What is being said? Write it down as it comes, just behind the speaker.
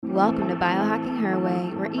Welcome to Biohacking Her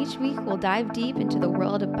Way, where each week we'll dive deep into the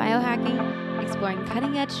world of biohacking, exploring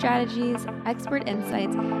cutting edge strategies, expert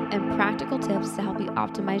insights, and practical tips to help you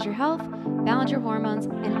optimize your health, balance your hormones,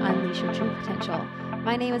 and unleash your true potential.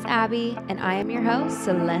 My name is Abby, and I am your host,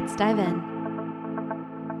 so let's dive in.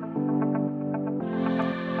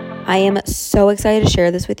 I am so excited to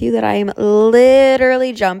share this with you that I am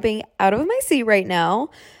literally jumping out of my seat right now.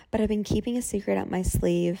 But I've been keeping a secret up my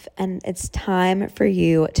sleeve, and it's time for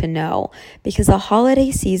you to know because the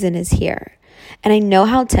holiday season is here. And I know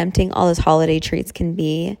how tempting all those holiday treats can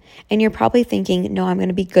be. And you're probably thinking, no, I'm going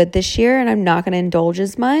to be good this year and I'm not going to indulge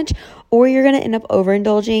as much. Or you're going to end up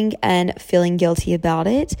overindulging and feeling guilty about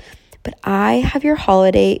it. But I have your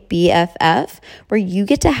holiday BFF where you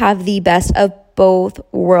get to have the best of both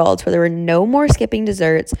worlds, where there are no more skipping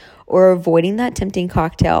desserts or avoiding that tempting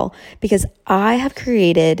cocktail, because I have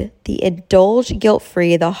created the Indulge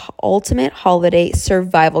Guilt-Free, the ultimate holiday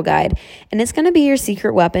survival guide. And it's going to be your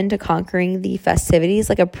secret weapon to conquering the festivities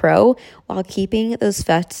like a pro while keeping those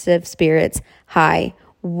festive spirits high.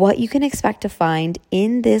 What you can expect to find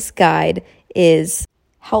in this guide is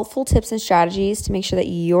helpful tips and strategies to make sure that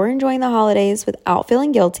you're enjoying the holidays without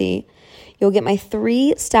feeling guilty. You'll get my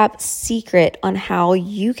 3-step secret on how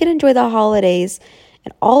you can enjoy the holidays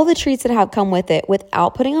and all the treats that have come with it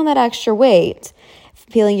without putting on that extra weight,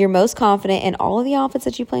 feeling your most confident in all of the outfits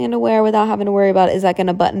that you plan to wear without having to worry about is that going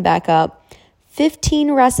to button back up.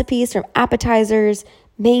 15 recipes from appetizers,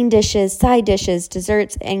 main dishes, side dishes,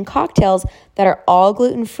 desserts, and cocktails that are all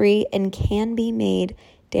gluten-free and can be made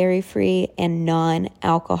dairy-free and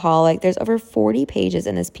non-alcoholic. There's over 40 pages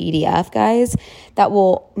in this PDF, guys, that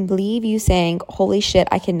will leave you saying, holy shit,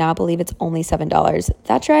 I cannot believe it's only $7.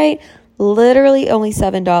 That's right. Literally only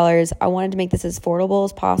 $7. I wanted to make this as affordable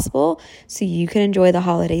as possible so you can enjoy the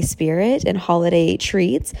holiday spirit and holiday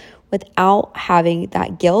treats without having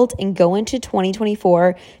that guilt and go into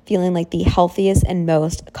 2024 feeling like the healthiest and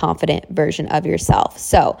most confident version of yourself.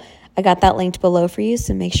 So I got that linked below for you,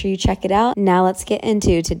 so make sure you check it out. Now let's get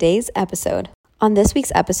into today's episode. On this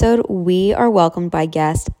week's episode, we are welcomed by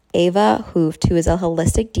guest Ava Hooft, who is a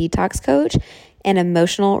holistic detox coach and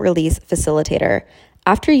emotional release facilitator.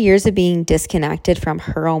 After years of being disconnected from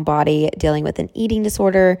her own body, dealing with an eating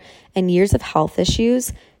disorder, and years of health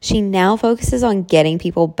issues, she now focuses on getting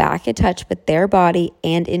people back in touch with their body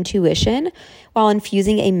and intuition while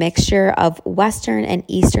infusing a mixture of Western and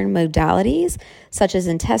Eastern modalities, such as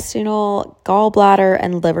intestinal, gallbladder,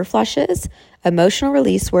 and liver flushes, emotional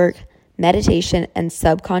release work, meditation, and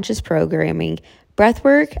subconscious programming, breath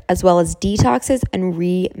work, as well as detoxes and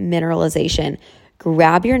remineralization.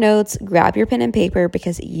 Grab your notes, grab your pen and paper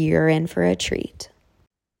because you're in for a treat.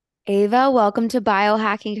 Ava, welcome to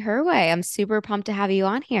Biohacking Her Way. I'm super pumped to have you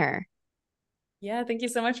on here. Yeah, thank you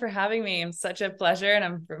so much for having me. It's such a pleasure, and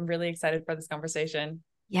I'm really excited for this conversation.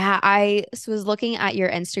 Yeah, I was looking at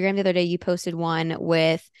your Instagram the other day. You posted one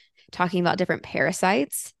with talking about different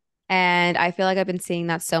parasites. And I feel like I've been seeing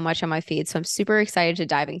that so much on my feed. So I'm super excited to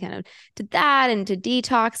dive in kind of to that and to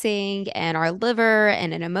detoxing and our liver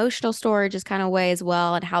and an emotional storage is kind of way as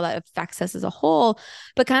well and how that affects us as a whole.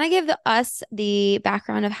 But kind of give us the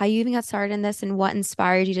background of how you even got started in this and what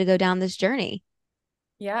inspired you to go down this journey.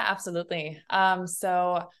 Yeah, absolutely.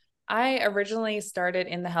 So I originally started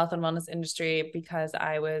in the health and wellness industry because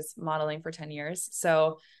I was modeling for 10 years.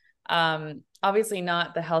 So obviously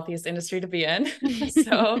not the healthiest industry to be in.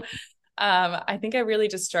 So I think I really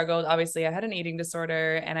just struggled. Obviously, I had an eating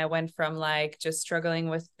disorder and I went from like just struggling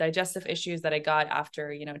with digestive issues that I got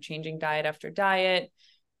after, changing diet after diet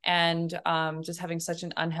and just having such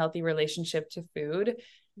an unhealthy relationship to food.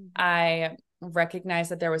 I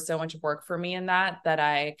recognized that there was so much work for me in that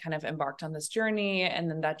I kind of embarked on this journey. And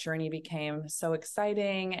then that journey became so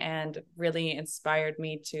exciting and really inspired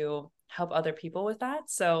me to help other people with that.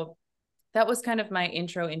 So that was kind of my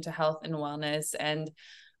intro into health and wellness and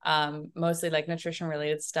mostly like nutrition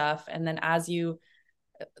related stuff. And then as you,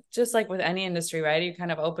 just like with any industry, right, you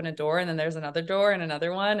kind of open a door and then there's another door and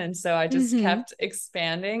another one. And so I just kept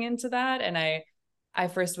expanding into that. And I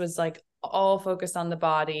first was like all focused on the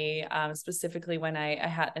body, specifically when I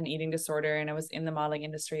had an eating disorder and I was in the modeling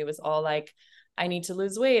industry. It was all like, I need to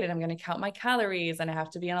lose weight and I'm going to count my calories and I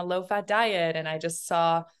have to be on a low fat diet. And I just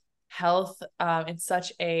saw health in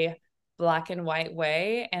such a black and white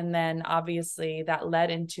way. And then obviously that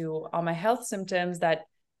led into all my health symptoms that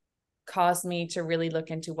caused me to really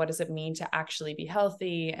look into what does it mean to actually be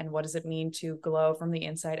healthy and what does it mean to glow from the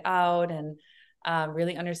inside out and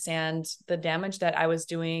really understand the damage that I was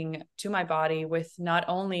doing to my body with not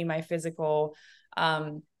only my physical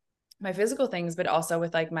things, but also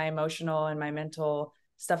with like my emotional and my mental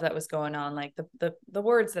stuff that was going on, like the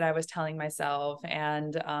words that I was telling myself,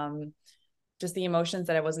 and just the emotions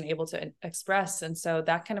that I wasn't able to express. And so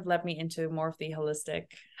that kind of led me into more of the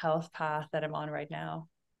holistic health path that I'm on right now.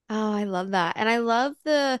 Oh, I love that. And I love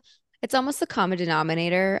it's almost the common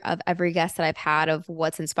denominator of every guest that I've had of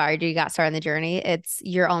what's inspired you got started on the journey. It's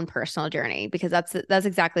your own personal journey because that's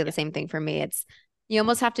exactly the Yeah. same thing for me. It's you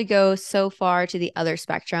almost have to go so far to the other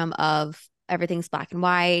spectrum of everything's black and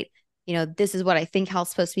white. This is what I think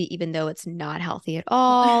health's supposed to be, even though it's not healthy at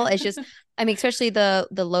all. It's just, I mean, especially the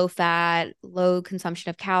low fat, low consumption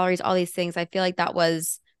of calories, all these things. I feel like that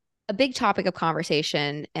was a big topic of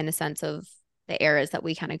conversation in a sense of the eras that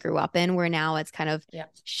we kind of grew up in, where now it's kind of Yeah.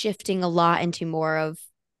 shifting a lot into more of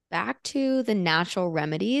back to the natural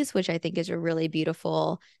remedies, which I think is a really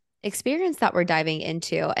beautiful experience that we're diving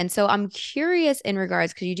into. And so I'm curious in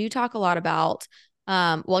regards, because you do talk a lot about,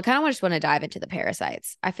 well, I kind of just want to dive into the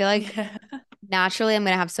parasites. I feel like Yeah. naturally I'm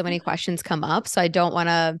going to have so many questions come up. So I don't want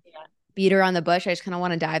to Yeah. beat around the bush. I just kind of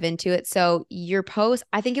want to dive into it. So your post,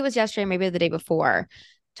 I think it was yesterday, maybe the day before,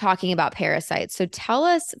 talking about parasites. So tell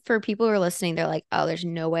us, for people who are listening, they're like, oh, there's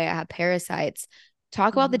no way I have parasites.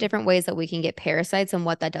 Talk about the Mhm. different ways that we can get parasites and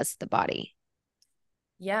what that does to the body.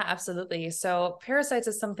 Yeah, absolutely. So parasites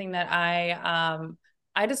is something that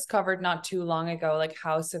I discovered not too long ago, like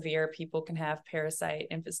how severe people can have parasite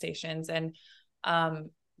infestations. And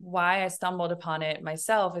why I stumbled upon it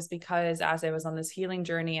myself is because as I was on this healing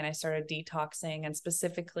journey and I started detoxing, and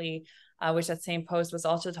specifically, which that same post was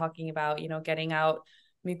also talking about, getting out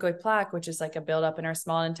mucoid plaque, which is like a buildup in our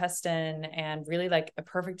small intestine, and really like a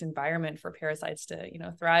perfect environment for parasites to,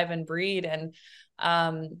 thrive and breed. And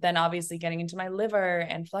then obviously getting into my liver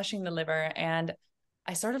and flushing the liver. And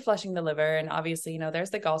I started flushing the liver, and obviously, there's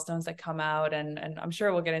the gallstones that come out, and I'm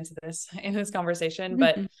sure we'll get into this in this conversation.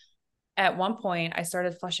 But at one point I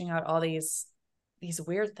started flushing out all these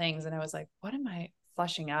weird things, and I was like, what am I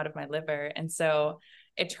flushing out of my liver? And so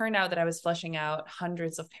it turned out that I was flushing out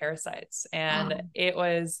hundreds of parasites, and Oh, it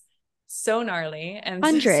was so gnarly. And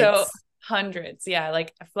so hundreds. hundreds, yeah,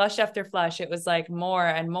 like flush after flush, it was like more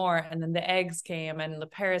and more, and then the eggs came and the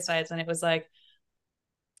parasites, and it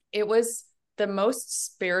was the most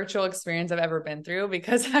spiritual experience I've ever been through,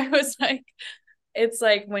 because I was like, it's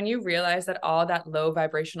like when you realize that all that low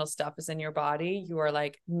vibrational stuff is in your body, you are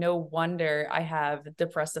like, no wonder I have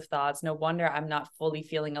depressive thoughts. No wonder I'm not fully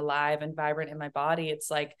feeling alive and vibrant in my body.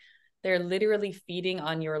 It's like they're literally feeding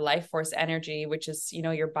on your life force energy, which is,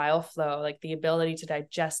 your bile flow, like the ability to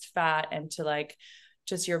digest fat, and to like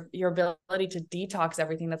just your ability to detox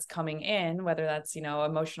everything that's coming in, whether that's,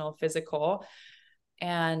 emotional, physical.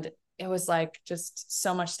 And it was like just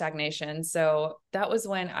so much stagnation. So that was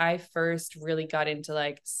when I first really got into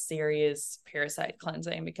like serious parasite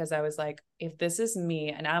cleansing, because I was like, if this is me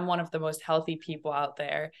and I'm one of the most healthy people out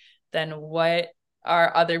there, then what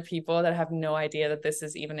are other people that have no idea that this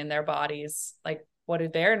is even in their bodies? Like, what do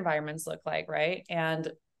their environments look like? Right.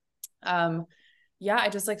 And um, yeah, I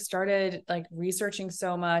just like started like researching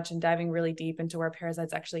so much and diving really deep into where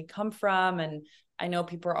parasites actually come from. And I know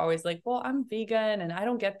people are always like, well, I'm vegan and I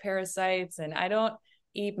don't get parasites and I don't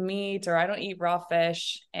eat meat or I don't eat raw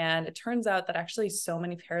fish. And it turns out that actually so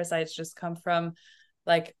many parasites just come from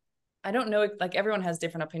like, I don't know, like everyone has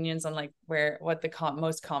different opinions on like what the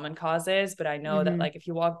most common cause is, but I know that Mm-hmm. like if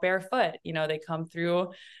you walk barefoot,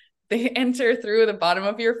 they enter through the bottom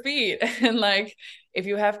of your feet. And like if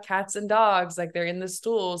you have cats and dogs, like they're in the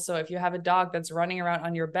stools. So if you have a dog that's running around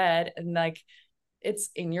on your bed, and like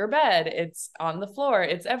it's in your bed, it's on the floor,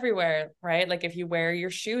 it's everywhere, right? Like if you wear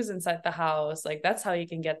your shoes inside the house, like that's how you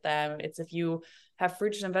can get them. It's if you have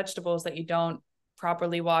fruits and vegetables that you don't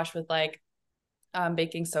properly wash with like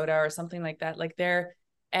baking soda or something like that. Like they're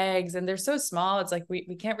eggs, and they're so small. It's like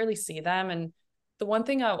we can't really see them. And the one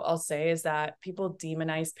thing I'll say is that people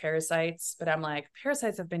demonize parasites, but I'm like,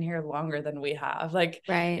 parasites have been here longer than we have. Like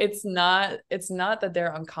Right. it's not that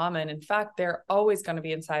they're uncommon. In fact, they're always going to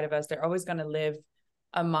be inside of us. They're always going to live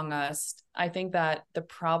among us. I think that the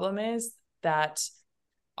problem is that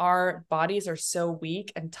our bodies are so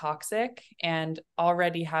weak and toxic and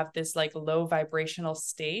already have this like low vibrational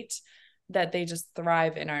state that they just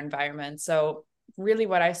thrive in our environment. So really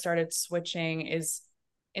what I started switching is,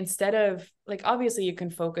 instead of like, obviously you can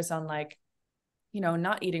focus on like,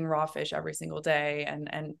 not eating raw fish every single day,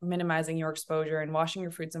 and minimizing your exposure and washing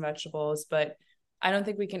your fruits and vegetables, but I don't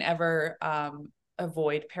think we can ever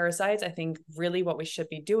avoid parasites. I think really what we should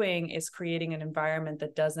be doing is creating an environment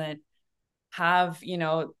that doesn't have,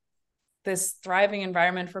 this thriving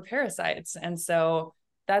environment for parasites. And so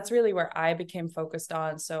that's really where I became focused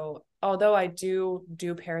on. So although I do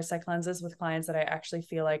parasite cleanses with clients that I actually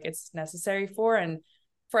feel like it's necessary for, and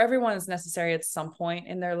for everyone is necessary at some point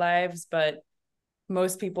in their lives, but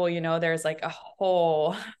most people, there's like a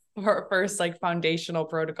whole first like foundational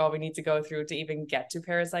protocol we need to go through to even get to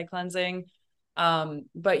parasite cleansing. But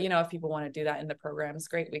if people want to do that in the programs,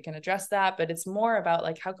 great, we can address that. But it's more about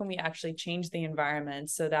like how can we actually change the environment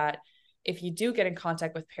so that if you do get in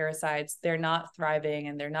contact with parasites, they're not thriving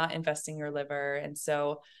and they're not investing your liver. And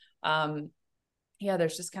so yeah,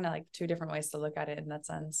 there's just kind of like two different ways to look at it in that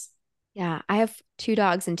sense. Yeah, I have two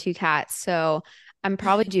dogs and two cats, so I'm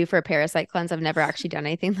probably due for a parasite cleanse. I've never actually done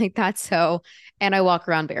anything like that. So, and I walk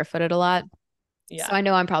around barefooted a lot. So Yeah. I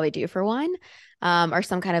know I'm probably due for one, or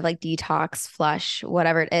some kind of like detox, flush,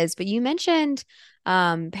 whatever it is. But you mentioned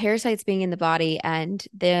parasites being in the body and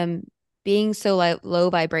them being so like low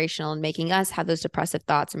vibrational and making us have those depressive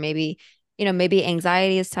thoughts, or maybe, maybe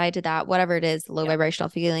anxiety is tied to that, whatever it is, low Yeah. vibrational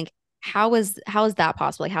feeling. How is that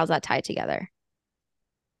possible? Like, how's that tied together?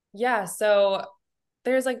 Yeah. So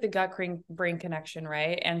there's like the gut brain connection,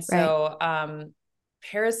 right? And Right. so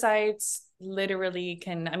parasites literally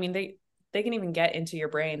can, I mean, they can even get into your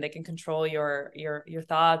brain. They can control your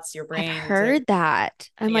thoughts, your I've brain to heard that.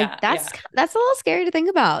 I'm like, yeah, that's yeah. that's a little scary to think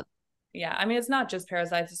about. Yeah, I mean, it's not just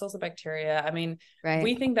parasites, it's also bacteria. I mean, Right.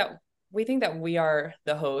 we think that we are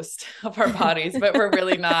the host of our bodies, but we're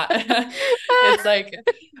really not. It's like,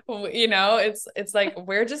 it's like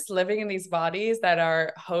we're just living in these bodies that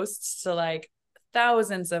are hosts to like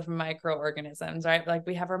thousands of microorganisms, right? Like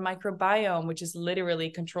we have our microbiome, which is literally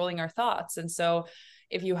controlling our thoughts. And so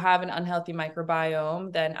if you have an unhealthy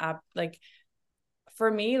microbiome, then like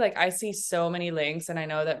for me, like I see so many links, and I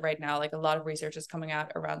know that right now, like a lot of research is coming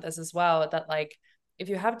out around this as well, that like if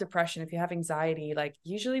you have depression, if you have anxiety, like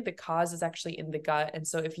usually the cause is actually in the gut. And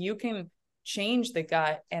so if you can change the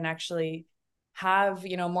gut and actually have,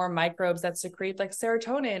 more microbes that secrete like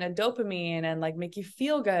serotonin and dopamine and like make you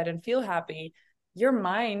feel good and feel happy, your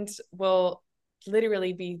mind will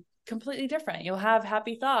literally be completely different. You'll have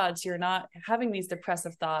happy thoughts. You're not having these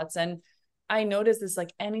depressive thoughts. And I notice this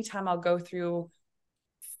like anytime I'll go through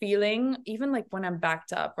feeling, even like when I'm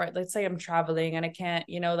backed up, right? Let's say I'm traveling and I can't,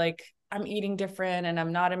 like I'm eating different and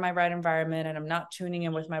I'm not in my right environment and I'm not tuning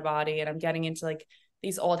in with my body and I'm getting into like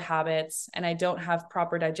these old habits and I don't have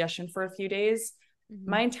proper digestion for a few days,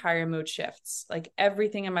 my Mhm. entire mood shifts. Like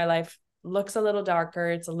everything in my life looks a little darker,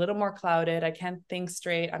 it's a little more clouded, I can't think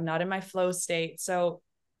straight, I'm not in my flow state. So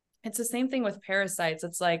it's the same thing with parasites.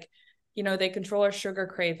 It's like, they control our sugar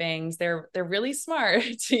cravings. They're really smart.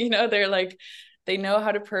 They're like they know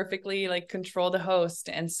how to perfectly like control the host.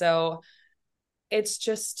 And so it's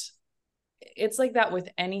just it's like that with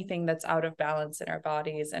anything that's out of balance in our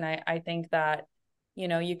bodies. And I think that,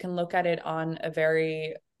 you can look at it on a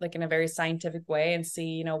very like in a very scientific way and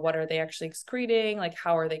see, what are they actually excreting? Like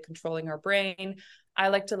how are they controlling our brain? I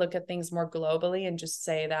like to look at things more globally and just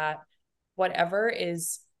say that whatever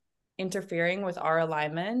is interfering with our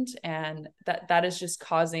alignment and that is just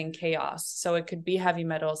causing chaos. So it could be heavy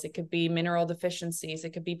metals, it could be mineral deficiencies,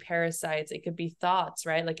 it could be parasites, it could be thoughts,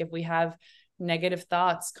 right? Like if we have negative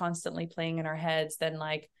thoughts constantly playing in our heads, then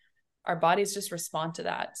like our bodies just respond to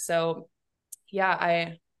that. So yeah,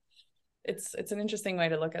 I it's an interesting way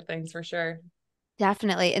to look at things for sure.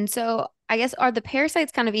 Definitely. And so I guess are the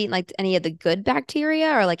parasites kind of eating like any of the good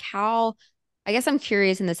bacteria, or like how, I guess I'm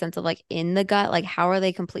curious in the sense of like in the gut, like how are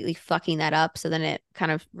they completely fucking that up so then it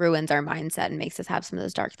kind of ruins our mindset and makes us have some of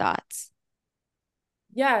those dark thoughts?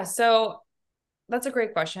 Yeah, so that's a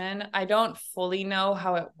great question. I don't fully know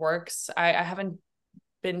how it works. I haven't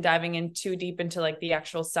been diving in too deep into like the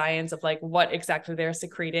actual science of like what exactly they're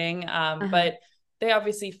secreting. Uh-huh. But they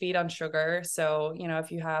obviously feed on sugar. So,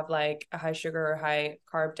 if you have like a high sugar or high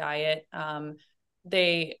carb diet,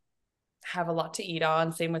 they have a lot to eat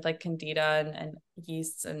on. Same with like candida and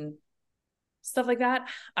yeasts and stuff like that.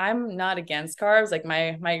 I'm not against carbs. Like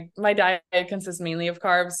my diet consists mainly of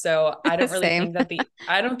carbs, so I don't really Same. think that the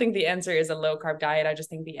I don't think the answer is a low carb diet. I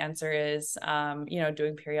just think the answer is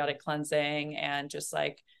doing periodic cleansing and just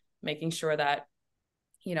like making sure that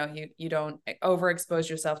you don't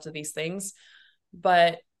overexpose yourself to these things.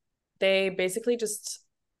 But they basically just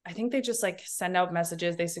I think they just like send out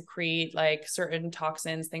messages. They secrete like certain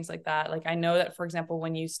toxins, things like that. Like I know that, for example,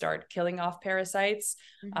 when you start killing off parasites,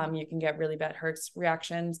 Mhm. you can get really bad hertz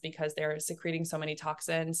reactions because they're secreting so many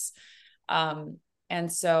toxins.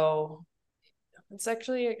 And so it's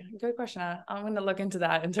actually a good question. I'm going to look into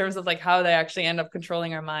that in terms of like how they actually end up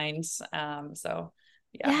controlling our minds. So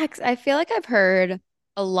yeah. Yeah, 'cause I feel like I've heard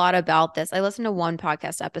a lot about this. I listened to one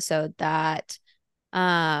podcast episode that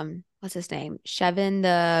what's his name? Shevin,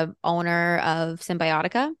 the owner of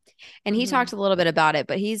Symbiotica, and he talked Mm-hmm. a little bit about it,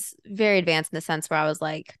 but he's very advanced in the sense where I was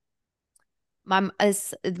like,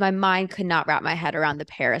 my mind could not wrap my head around the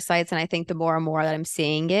parasites. And I think the more and more that I'm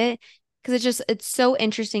seeing it, because it's so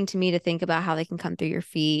interesting to me to think about how they can come through your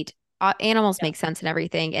feet. Animals Yeah. make sense and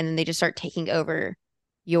everything, and then they just start taking over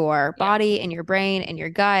your Yeah. body and your brain and your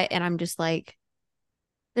gut. And I'm just like,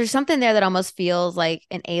 there's something there that almost feels like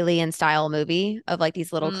an alien style movie of like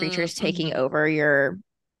these little creatures taking Mm-hmm. over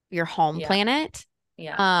your home Yeah. planet.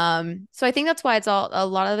 Yeah. So I think that's why it's all a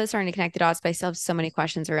lot of us starting to connect the dots, but I still have so many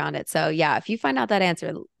questions around it. So yeah, if you find out that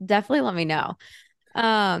answer, definitely let me know. But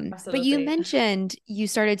you Absolutely. mentioned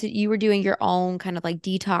you were doing your own kind of like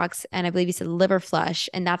detox, and I believe you said liver flush,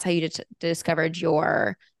 and that's how you discovered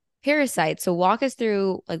your parasites. So walk us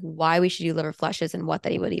through like why we should do liver flushes and what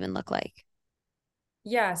they would even look like.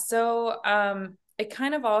 Yeah, so it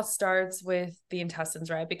kind of all starts with the intestines,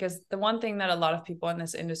 right? Because the one thing that a lot of people in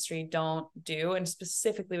this industry don't do, and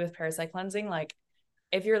specifically with parasite cleansing, like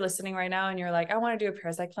if you're listening right now and you're like, I want to do a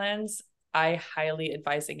parasite cleanse, I highly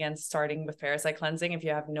advise against starting with parasite cleansing if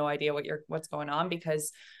you have no idea what's going on,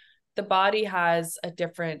 because the body has a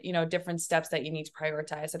different, different steps that you need to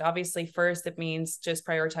prioritize. And obviously, first, it means just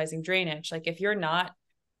prioritizing drainage. Like if you're not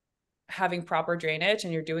having proper drainage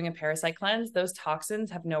and you're doing a parasite cleanse, those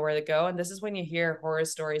toxins have nowhere to go. And this is when you hear horror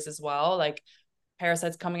stories as well, like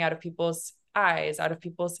parasites coming out of people's eyes, out of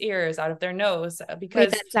people's ears, out of their nose, Wait,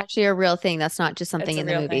 because that's actually a real thing. That's not just it's something a in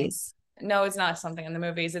the real thing. movies. No, it's not something in the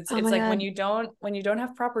movies. It's Oh it's my like God. when you don't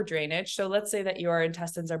have proper drainage. So let's say that your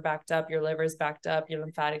intestines are backed up, your liver's backed up, your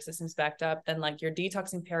lymphatic system's backed up, then like you're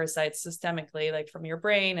detoxing parasites systemically, like from your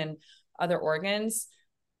brain and other organs.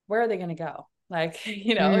 Where are they going to go? Like,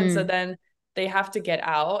 and so Mm. then they have to get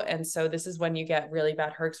out. And so this is when you get really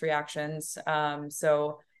bad Herx reactions.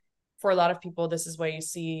 So for a lot of people, this is where you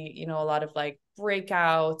see, a lot of like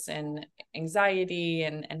breakouts and anxiety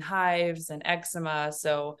and hives and eczema.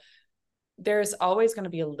 So there's always going to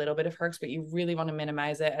be a little bit of Herx, but you really want to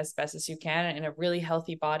minimize it as best as you can. And in a really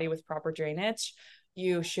healthy body with proper drainage,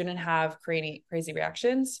 you shouldn't have crazy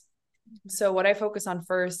reactions. So what I focus on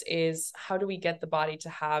first is how do we get the body to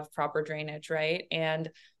have proper drainage, right? And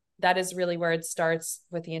that is really where it starts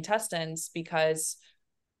with the intestines, because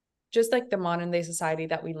just like the modern day society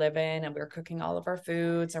that we live in, and we're cooking all of our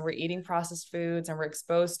foods and we're eating processed foods and we're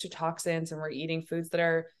exposed to toxins and we're eating foods that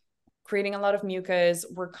are creating a lot of mucus,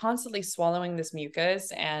 we're constantly swallowing this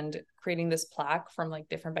mucus and creating this plaque from like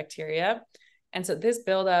different bacteria. And so this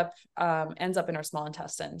buildup ends up in our small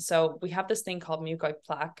intestine. So we have this thing called mucoid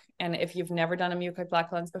plaque. And if you've never done a mucoid plaque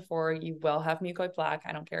cleanse before, you will have mucoid plaque.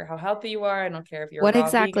 I don't care how healthy you are. I don't care if you're a What raw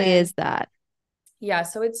exactly is vegan. that? Yeah,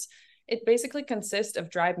 so it basically consists of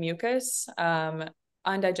dried mucus,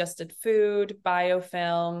 undigested food,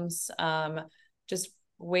 biofilms, just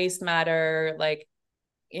waste matter,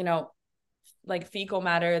 you know, like fecal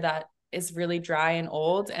matter that is really dry and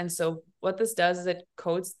old. And so what this does is it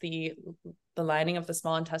coats the lining of the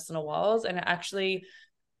small intestinal walls, and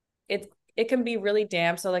it can be really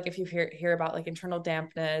damp. So like if you hear about like internal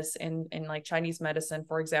dampness in like Chinese medicine,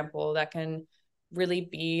 for example, that can really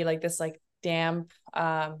be like this like damp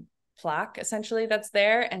plaque essentially that's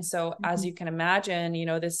there. And so as Mhm. you can imagine,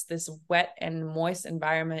 this wet and moist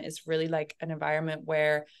environment is really like an environment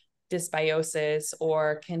where dysbiosis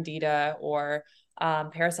or candida or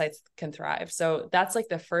parasites can thrive. So that's like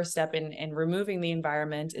the first step in removing the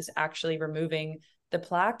environment, is actually removing the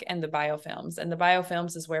plaque and the biofilms. And the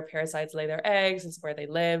biofilms is where parasites lay their eggs, is where they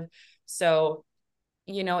live. So,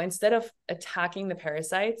 instead of attacking the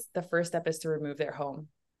parasites, the first step is to remove their home.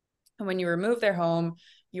 And when you remove their home,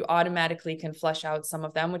 you automatically can flush out some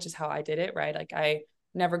of them, which is how I did it, right? Like I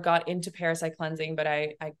never got into parasite cleansing, but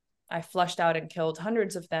I flushed out and killed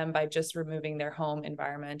hundreds of them by just removing their home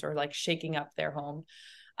environment, or like shaking up their home.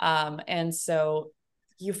 And so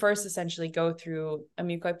you first essentially go through a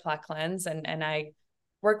mucoid plaque cleanse, and I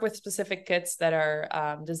work with specific kits that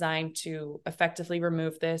are designed to effectively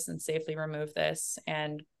remove this and safely remove this,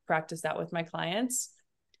 and practice that with my clients.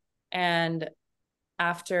 And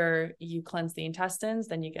after you cleanse the intestines,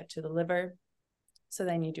 then you get to the liver. So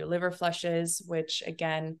then you do liver flushes, which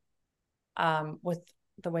again, with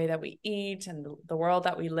the way that we eat and the world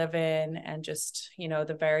that we live in, and just,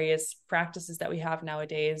 the various practices that we have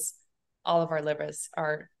nowadays, all of our livers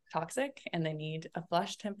are toxic and they need a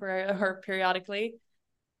flush temporary or periodically.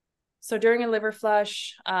 So during a liver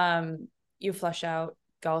flush, you flush out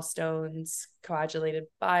gallstones, coagulated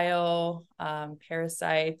bile,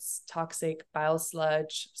 parasites, toxic bile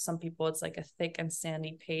sludge. Some people, it's like a thick and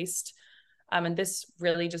sandy paste. And this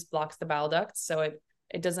really just blocks the bile ducts. So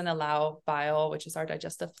it doesn't allow bile, which is our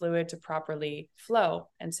digestive fluid, to properly flow.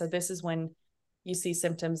 And so this is when you see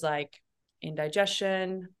symptoms like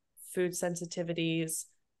indigestion, food sensitivities,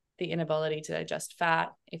 the inability to digest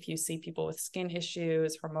fat. If you see people with skin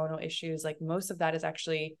issues, hormonal issues, like most of that is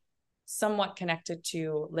actually somewhat connected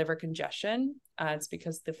to liver congestion. It's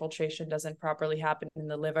because the filtration doesn't properly happen in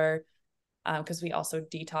the liver, because we also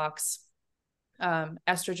detox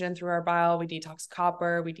estrogen through our bile, we detox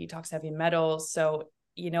copper, we detox heavy metals. So,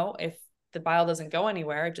 if the bile doesn't go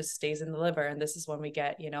anywhere, it just stays in the liver. And this is when we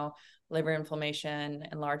get, liver inflammation,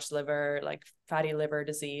 enlarged liver, like fatty liver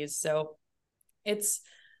disease. So it's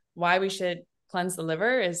why we should cleanse the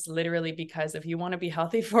liver is literally because if you want to be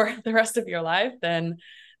healthy for the rest of your life, then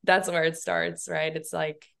that's where it starts, right? It's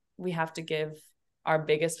like we have to give our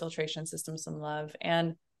biggest filtration system some love.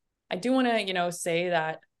 And I do want to, say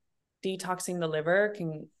that detoxing the liver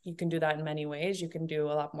you can do that in many ways. You can do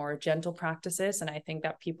a lot more gentle practices. And I think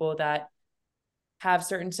that people that have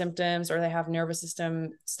certain symptoms or they have nervous system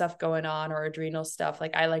stuff going on or adrenal stuff,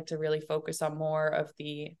 like I like to really focus on more of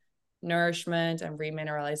the nourishment and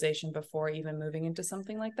remineralization before even moving into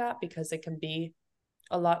something like that, because it can be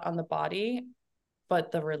a lot on the body,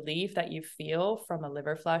 but the relief that you feel from a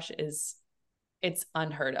liver flush it's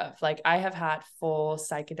unheard of. Like I have had full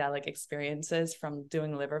psychedelic experiences from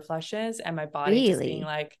doing liver flushes and my body just being Really?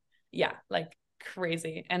 like, yeah, like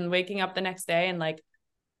crazy, and waking up the next day and like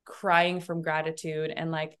crying from gratitude, and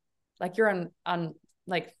like you're on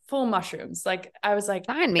like full mushrooms. Like I was like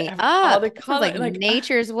Sign me all up. the That sounds color, like like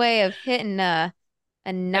nature's way of hitting a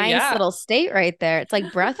nice yeah, little state right there. It's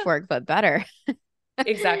like breath work, but better.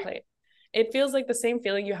 exactly. It feels like the same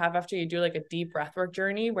feeling you have after you do like a deep breathwork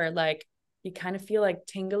journey where like you kind of feel like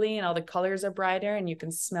tingly and all the colors are brighter and you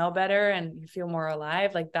can smell better and you feel more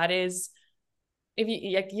alive. Like that is, if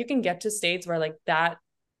you like, you can get to states where like that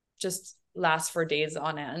just lasts for days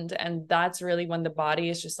on end. And that's really when the body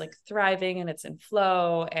is just like thriving and it's in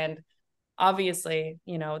flow. And obviously,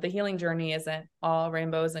 the healing journey isn't all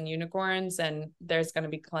rainbows and unicorns, and there's going to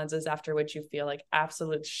be cleanses after which you feel like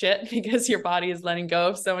absolute shit because your body is letting go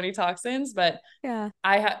of so many toxins. But Yeah.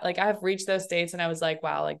 I've reached those states and I was like,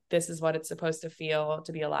 wow, like this is what it's supposed to feel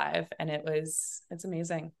to be alive. And it's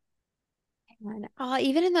amazing. And,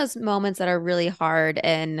 even in those moments that are really hard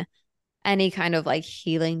in any kind of like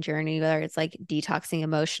healing journey, whether it's like detoxing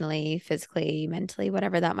emotionally, physically, mentally,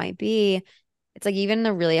 whatever that might be, it's like even in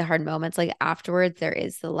the really hard moments, like afterwards, there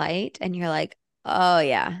is the light, and you're like, oh,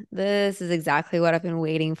 yeah, this is exactly what I've been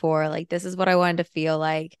waiting for. Like, this is what I wanted to feel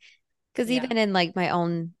like. Because Yeah. even in like my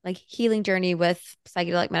own like healing journey with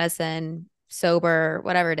psychedelic medicine, sober,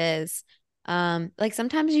 whatever it is, like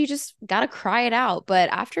sometimes you just gotta cry it out. But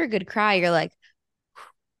after a good cry, you're like,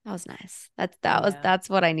 that was nice. Yeah. That's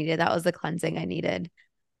what I needed. That was the cleansing I needed.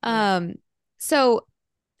 Yeah. Um, so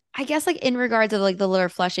I guess like in regards of like the liver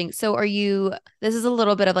flushing, so this is a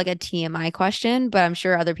little bit of like a TMI question, but I'm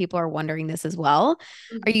sure other people are wondering this as well.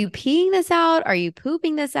 Are you peeing this out? Are you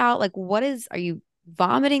pooping this out? Like are you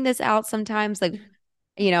vomiting this out sometimes? Like,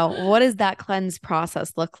 what does that cleanse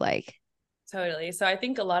process look like? Totally. So I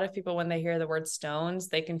think a lot of people, when they hear the word stones,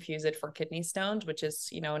 they confuse it for kidney stones, which is,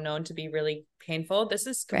 known to be really painful. This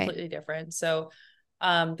is Right. completely different. So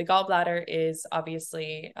the gallbladder is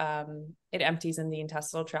obviously, it empties in the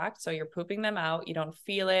intestinal tract. So you're pooping them out. You don't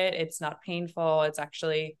feel it. It's not painful. It's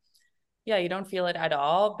actually, yeah, you don't feel it at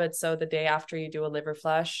all. But so the day after you do a liver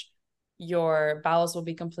flush, your bowels will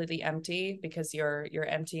be completely empty because you're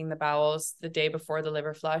emptying the bowels the day before the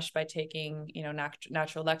liver flush by taking,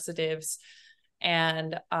 natural laxatives.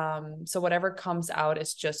 And so whatever comes out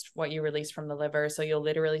is just what you release from the liver. So you'll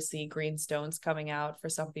literally see green stones coming out. For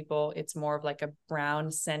some people, it's more of like a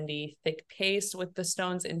brown, sandy, thick paste with the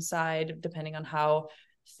stones inside, depending on how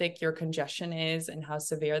thick your congestion is and how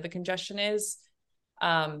severe the congestion is.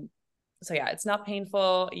 Um, so yeah, it's not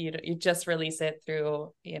painful. You just release it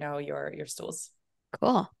through, your stools.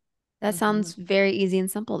 Cool. That Mm-hmm. sounds very easy and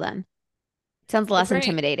simple then. Sounds It's less very,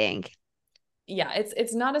 intimidating. yeah,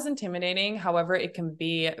 it's not as intimidating. However, it can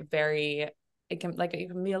be it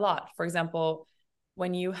can be a lot. For example,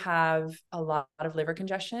 when you have a lot of liver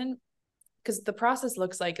congestion, because the process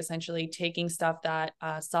looks like essentially taking stuff that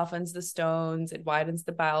softens the stones, it widens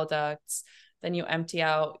the bile ducts, then you empty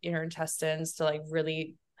out your intestines to like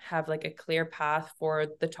really have like a clear path for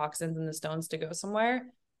the toxins and the stones to go somewhere.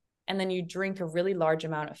 And then you drink a really large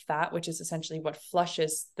amount of fat, which is essentially what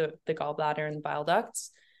flushes the gallbladder and the bile ducts.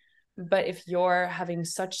 But if you're having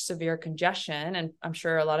such severe congestion, and I'm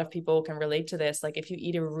sure a lot of people can relate to this, like if you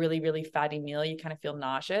eat a really, really fatty meal, you kind of feel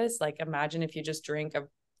nauseous. Like imagine if you just drink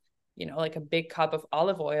like a big cup of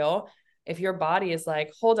olive oil. If your body is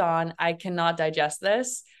like, hold on, I cannot digest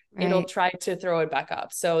this, it'll Right. try to throw it back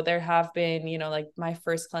up. So there have been, like my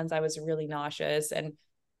first cleanse, I was really nauseous. And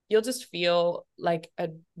you'll just feel like a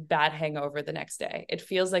bad hangover the next day. It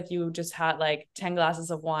feels like you just had like 10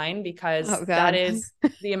 glasses of wine, because Oh that God. is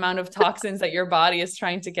the amount of toxins that your body is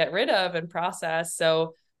trying to get rid of and process.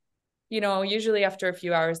 So, usually after a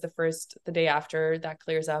few hours, the day after, that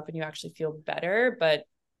clears up and you actually feel better. But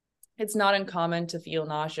it's not uncommon to feel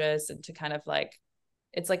nauseous and to kind of like,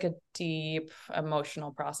 it's like a deep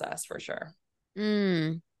emotional process for sure.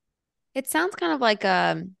 Mm. It sounds kind of like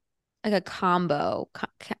a combo,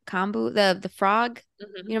 the frog, you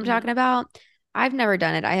know what I'm talking Mm-hmm. about? I've never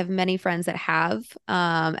done it. I have many friends that have,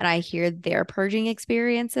 and I hear their purging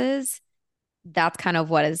experiences. That's kind of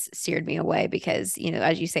what has steered me away because,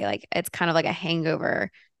 as you say, like it's kind of like a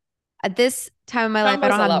hangover. At this time in my life, I Combo's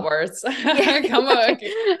don't a have, lot worse. yeah. Combo,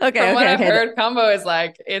 Okay, from what okay, I've okay. heard, combo is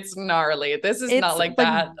like, it's gnarly. This is not It's like like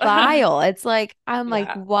that. vile. It's like, I'm like,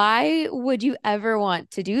 Yeah. why would you ever want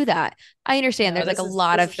to do that? I understand No, there's like this a is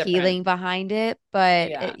lot this of is different. healing behind it, but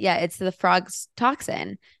Yeah. yeah, it's the frog's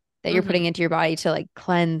toxin that you're putting Hmm. into your body to like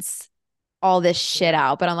cleanse all this shit Yeah.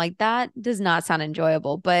 out. But I'm like, that does not sound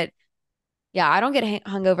enjoyable. But yeah, I don't get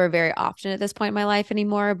hungover very often at this point in my life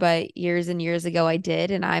anymore. But years and years ago, I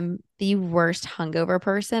did. And I'm the worst hungover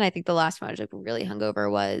person. I think the last time I was like really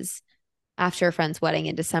hungover was after a friend's wedding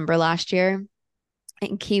in December last year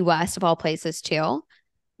in Key West of all places too.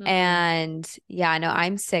 Hmm. And yeah, no,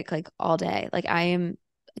 I'm sick like all day. Like I am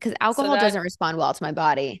because So alcohol doesn't respond well to my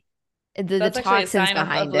body. The that's actually a toxins sign of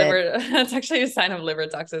behind it. liver. That's actually a sign of liver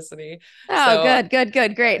toxicity. Oh, So good, good,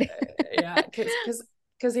 good, great. yeah, because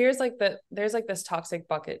there's like this toxic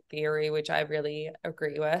bucket theory, which I really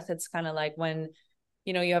agree with. It's kind of like when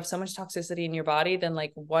you have so much toxicity in your body, then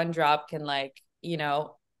like one drop can like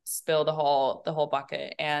spill the whole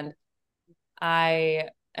bucket. And I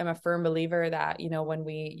am a firm believer that, when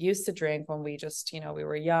we used to drink, when we just, we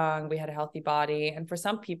were young, we had a healthy body. And for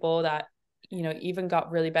some people that, even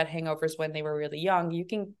got really bad hangovers when they were really young, you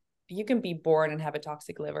can be born and have a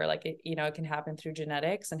toxic liver. Like it can happen through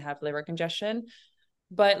genetics and have liver congestion.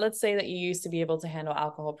 But let's say that you used to be able to handle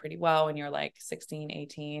alcohol pretty well when you're like 16,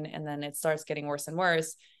 18, and then it starts getting worse and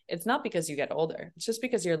worse. It's not because you get older. It's just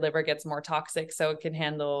because your liver gets more toxic, so it can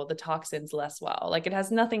handle the toxins less well. Like it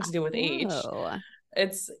has nothing to do with age. Oh,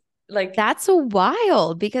 It's like, that's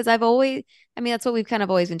wild because I mean, that's what we've kind of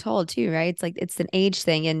always been told too, right? It's like it's an age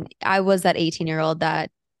thing. And I was that 18-year-old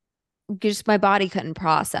that just my body couldn't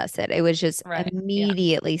process it. It was just right. Yeah.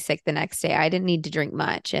 immediately sick the next day. I didn't need to drink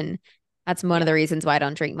much. And that's one of Yeah. the reasons why I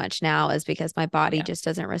don't drink much now is because my body Yeah. just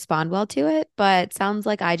doesn't respond well to it. But sounds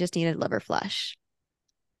like I just needed liver flush.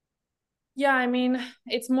 Yeah, I mean,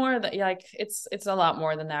 it's more that like it's a lot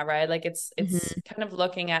more than that, right? Like it's Hmm. kind of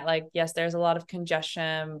looking at like, yes, there's a lot of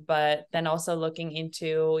congestion, but then also looking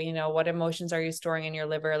into, what emotions are you storing in your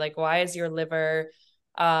liver? Like why is your liver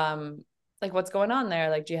like what's going on there?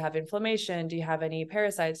 Like do you have inflammation? Do you have any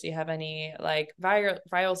parasites? Do you have any like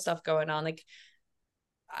viral stuff going on? Like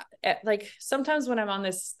sometimes when I'm on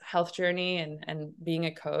this health journey and being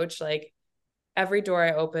a coach, like every door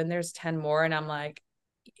I open, there's 10 more and I'm like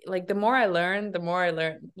the more I learn, the more I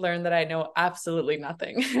learn that I know absolutely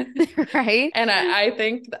nothing. Right? And I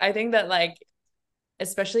think that like,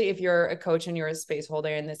 especially if you're a coach and you're a space holder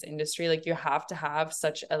in this industry, like you have to have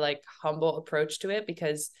such a like humble approach to it,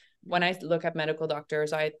 because when I look at medical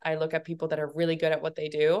doctors, I look at people that are really good at what they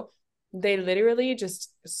do. They literally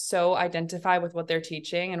just so identify with what they're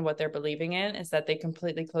teaching and what they're believing in, is that they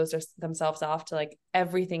completely close themselves off to like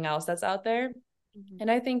everything else that's out there. Mhm.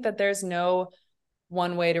 And I think that there's no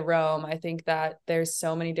one way to Rome. I think that there's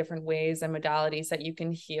so many different ways and modalities that you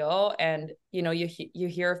can heal. And you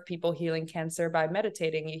hear of people healing cancer by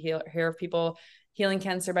meditating. Hear of people healing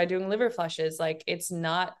cancer by doing liver flushes. Like it's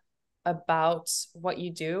not about what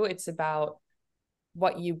you do, it's about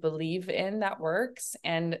what you believe in that works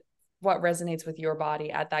and what resonates with your body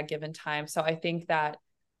at that given time. So I think that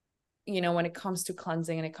when it comes to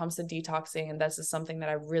cleansing and it comes to detoxing, and this is something that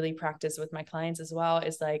I really practice with my clients as well,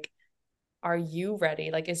 is like, are you ready?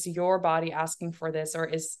 Like, is your body asking for this,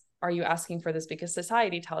 or are you asking for this because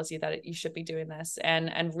society tells you that you should be doing this?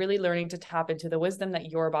 And really learning to tap into the wisdom that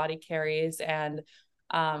your body carries. And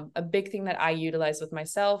a big thing that I utilize with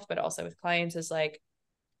myself, but also with clients, is like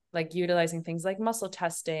utilizing things like muscle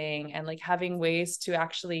testing and like having ways to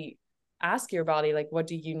actually ask your body, like, what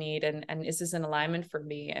do you need, and is this in alignment for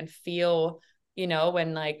me? And feel,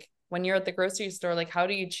 when you're at the grocery store, like how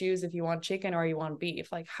do you choose if you want chicken or you want beef?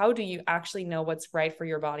 Like how do you actually know what's right for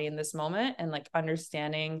your body in this moment, and like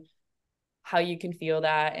understanding how you can feel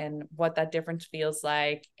that and what that difference feels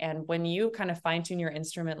like. And when you kind of fine tune your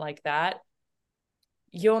instrument like that,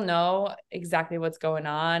 you'll know exactly what's going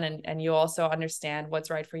on, and you also understand what's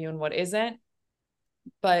right for you and what isn't.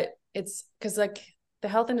 But it's because like the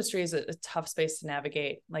health industry is a tough space to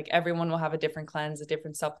navigate. Like everyone will have a different cleanse, a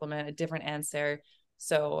different supplement, a different answer.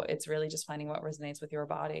 So it's really just finding what resonates with your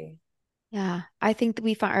body. Yeah, I think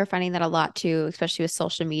that are finding that a lot too, especially with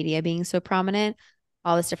social media being so prominent.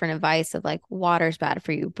 All this different advice of like water's bad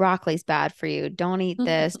for you, broccoli's bad for you, don't eat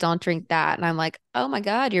this, don't drink that. And I'm like, oh my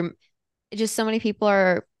God, you're just so many people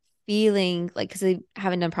are feeling like because they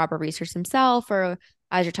haven't done proper research themselves, or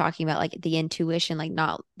as you're talking about, like the intuition, like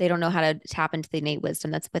not they don't know how to tap into the innate wisdom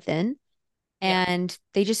that's within. Yeah. And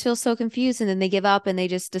they just feel so confused and then they give up and they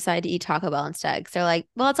just decide to eat Taco Bell instead. 'Cause they're like,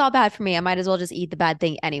 well, it's all bad for me. I might as well just eat the bad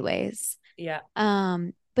thing anyways. Yeah.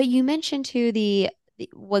 But you mentioned too the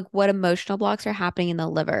what emotional blocks are happening in the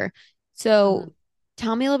liver. So Mhm.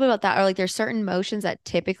 tell me a little bit about that. Or like there's certain emotions that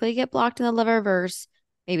typically get blocked in the liver versus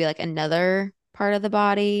maybe like another part of the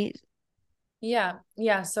body. Yeah.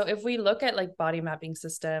 Yeah. So if we look at like body mapping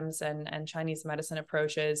systems and Chinese medicine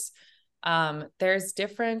approaches, there's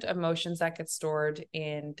different emotions that get stored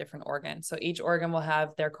in different organs. So each organ will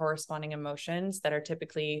have their corresponding emotions that are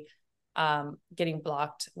typically getting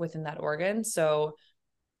blocked within that organ. So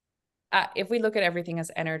if we look at everything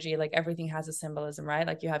as energy, like everything has a symbolism, right?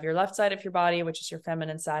 Like you have your left side of your body, which is your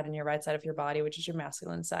feminine side, and your right side of your body, which is your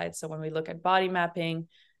masculine side. So when we look at body mapping,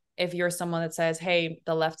 if you're someone that says, hey,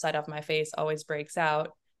 the left side of my face always breaks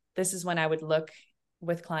out, this is when I would look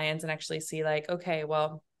with clients and actually see, like, okay,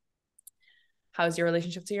 well, how's your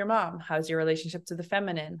relationship to your mom? How's your relationship to the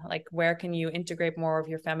feminine? Like, where can you integrate more of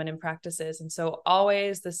your feminine practices? And so,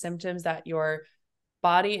 always the symptoms that your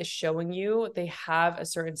body is showing you, they have a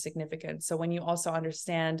certain significance. So when you also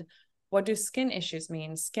understand, what do skin issues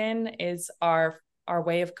mean? Skin is our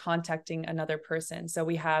way of contacting another person. So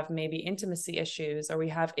we have maybe intimacy issues, or we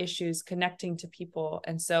have issues connecting to people.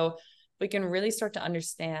 And so we can really start to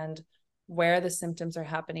understand where the symptoms are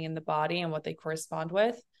happening in the body and what they correspond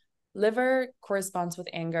with. Liver corresponds with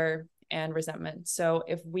anger and resentment. So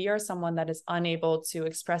if we are someone that is unable to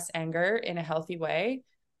express anger in a healthy way,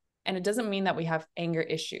 and it doesn't mean that we have anger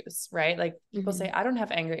issues, right? Like people say, Mhm. I don't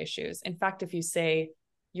have anger issues. In fact, if you say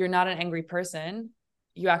you're not an angry person,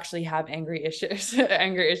 you actually have angry issues,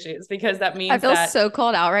 anger issues, because that I means feel that so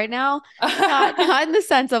called out right now. Not in the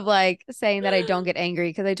sense of like saying that I don't get angry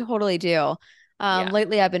because I totally do. yeah,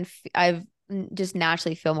 Lately I've just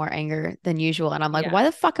naturally feel more anger than usual, and I'm like, yeah, why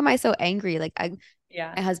the fuck am I so angry?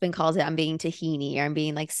 yeah, My husband calls it I'm being tahini or I'm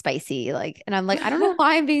being like spicy, like, and I'm like, I don't know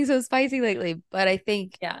why I'm being so spicy lately, but I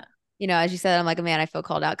think yeah. as you said, I'm like, man, I feel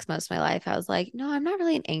called out because most of my life I was like, no, I'm not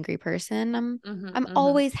really an angry person. Mm-hmm, I'm mm-hmm.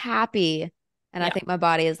 always happy, and I Yeah, think my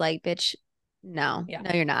body is like, bitch, no, yeah.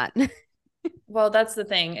 no, you're not. Well, that's the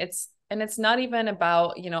thing. It's not even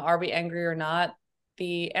about, are we angry or not?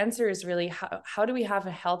 The answer is really how do we have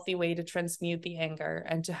a healthy way to transmute the anger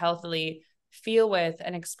and to healthily feel with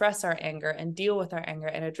and express our anger and deal with our anger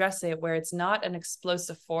and address it where it's not an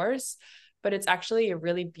explosive force, but it's actually a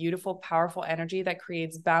really beautiful, powerful energy that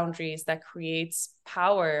creates boundaries, that creates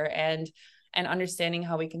power and understanding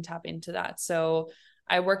how we can tap into that. So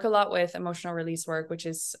I work a lot with emotional release work, which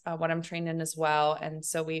is what I'm trained in as well. And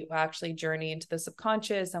so we actually journey into the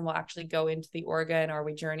subconscious, and we'll actually go into the organ, or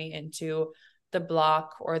we journey into the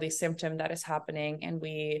block or the symptom that is happening. And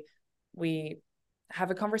we have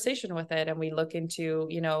a conversation with it, and we look into,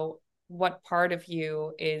 what part of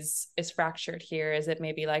you is fractured here. Is it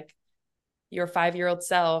maybe like your 5-year-old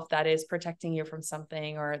self that is protecting you from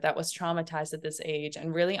something, or that was traumatized at this age,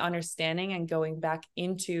 and really understanding and going back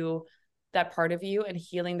into that part of you and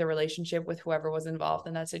healing the relationship with whoever was involved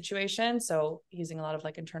in that situation. So using a lot of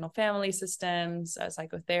like internal family systems,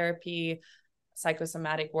 psychotherapy,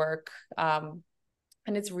 psychosomatic work. And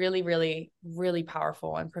it's really, really, really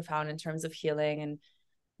powerful and profound in terms of healing. And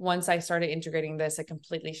once I started integrating this, it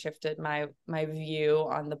completely shifted my view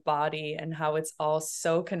on the body and how it's all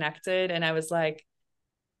so connected. And I was like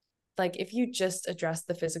if you just address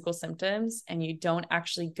the physical symptoms and you don't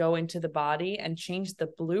actually go into the body and change the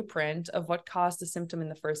blueprint of what caused the symptom in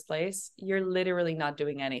the first place, you're literally not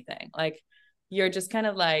doing anything. Like you're just kind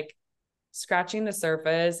of like scratching the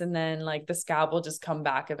surface, and then like the scab will just come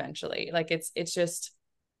back eventually. Like it's just,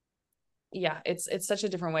 yeah, it's such a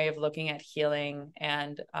different way of looking at healing.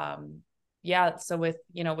 And yeah, so with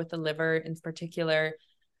with the liver in particular,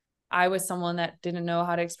 I was someone that didn't know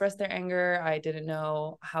how to express their anger. I didn't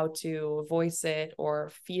know how to voice it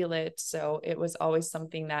or feel it. So it was always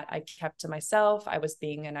something that I kept to myself. I was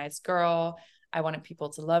being a nice girl. I wanted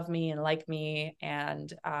people to love me and like me.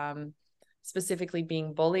 And specifically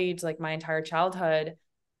being bullied like my entire childhood,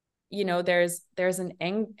 there's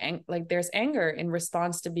like there's anger in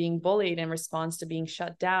response to being bullied, in response to being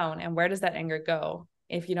shut down. And where does that anger go?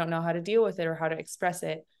 if you don't know how to deal with it or how to express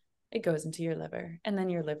it, it goes into your liver, and then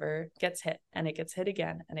your liver gets hit, and it gets hit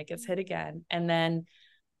again, and it gets hit again. And then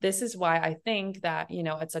this is why I think that,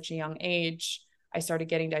 at such a young age, I started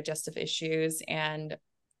getting digestive issues, and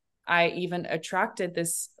I even attracted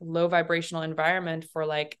this low vibrational environment for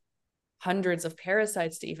like hundreds of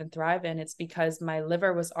parasites to even thrive in. It's because my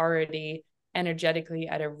liver was already energetically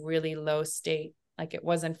at a really low state, like it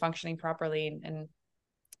wasn't functioning properly. And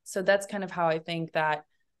so that's kind of how I think that,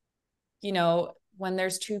 when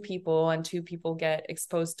there's two people and two people get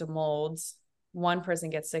exposed to molds, one person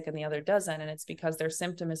gets sick and the other doesn't. And it's because their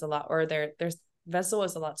symptom is a lot, or their vessel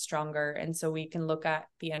is a lot stronger. And so we can look at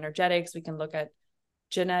the energetics, we can look at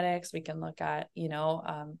genetics, we can look at,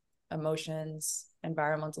 emotions,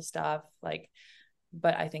 environmental stuff, like,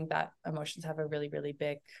 but I think that emotions have a really, really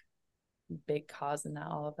big cause in that,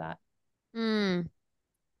 all of that. Mm.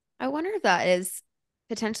 I wonder if that is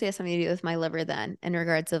potentially has something to do with my liver then, in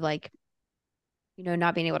regards of like,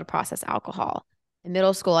 not being able to process alcohol. In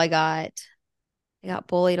middle school, I got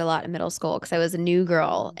bullied a lot in middle school because I was a new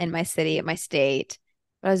girl in my city, in my state.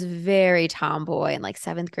 But I was very tomboy. In like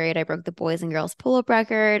seventh grade, I broke the boys and girls pull-up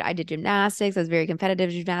record. I did gymnastics. I was very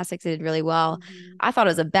competitive gymnastics. I did really well. Mm-hmm. I thought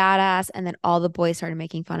I was a badass. And then all the boys started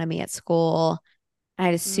making fun of me at school. I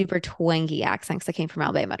had a super twangy accent because I came from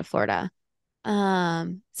Alabama to Florida.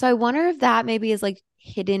 So I wonder if that maybe is like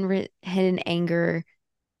hidden anger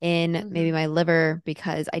in maybe Mm-hmm. my liver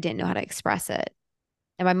because I didn't know how to express it.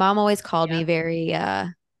 And my mom always called me Yeah. very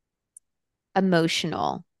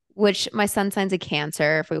emotional, which my sun sign's a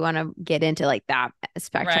Cancer, if we want to get into like that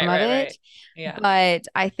spectrum Right, of right, it. right. Yeah. But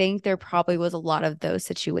I think there probably was a lot of those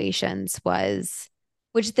situations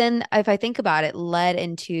which then, if I think about it, led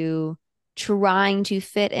into trying to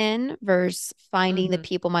fit in versus finding the Mm-hmm.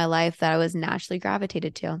 people in my life that I was naturally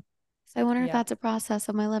gravitated to. So I wonder if Yeah. that's a process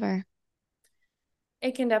of my liver.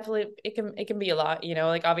 It can definitely, it can be a lot,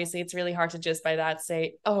 like obviously it's really hard to just by that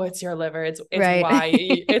say, oh, it's your liver. It's Right. why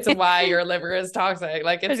it's why your liver is toxic.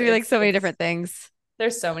 Like There's it's gonna be like it's so many it's different things.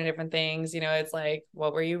 there's so many different things, it's like,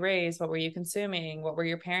 what were you raised? What were you consuming? What were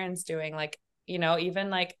your parents doing? Like, even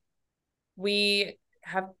like we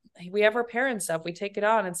have we have our parents stuff, we take it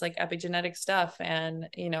on, it's like epigenetic stuff. And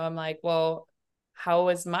I'm like, well, how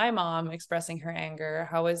is my mom expressing her anger?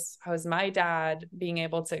 How is my dad being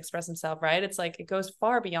able to express himself, right? It's like it goes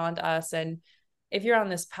far beyond us. And if you're on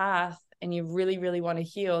this path and you really, really want to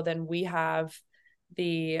heal, then we have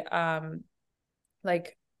the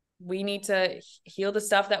like we need to heal the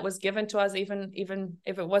stuff that was given to us, even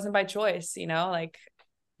if it wasn't by choice, like.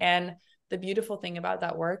 And the beautiful thing about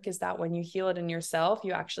that work is that when you heal it in yourself,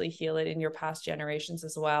 you actually heal it in your past generations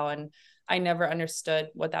as well. And I never understood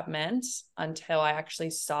what that meant until I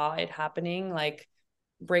actually saw it happening, like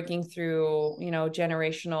breaking through,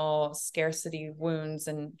 generational scarcity wounds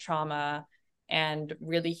and trauma, and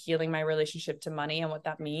really healing my relationship to money and what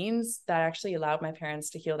that means. That actually allowed my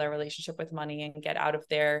parents to heal their relationship with money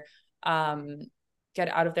and um get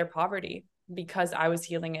out of their poverty because I was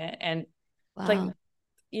healing it. And like, Wow.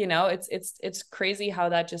 it's crazy how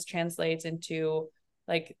that just translates into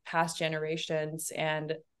like past generations.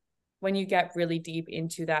 And when you get really deep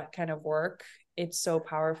into that kind of work, it's so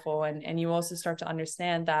powerful. And you also start to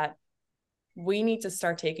understand that we need to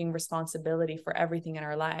start taking responsibility for everything in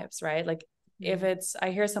our lives, right? Like, if it's,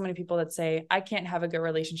 I hear so many people that say, I can't have a good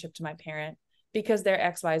relationship to my parent because they're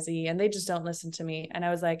XYZ and they just don't listen to me. And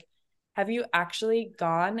I was like, have you actually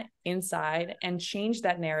gone inside and changed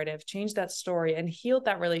that narrative, changed that story, and healed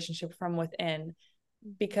that relationship from within?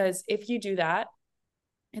 Because if you do that,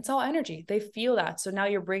 it's all energy. They feel that. So now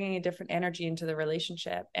you're bringing a different energy into the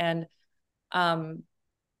relationship. And um,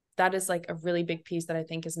 that is like a really big piece that I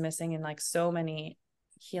think is missing in like so many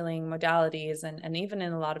healing modalities, and even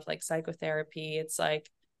in a lot of like psychotherapy. It's like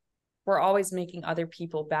we're always making other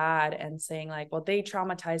people bad and saying like, well, they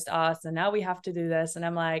traumatized us and now we have to do this. And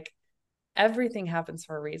I'm like, everything happens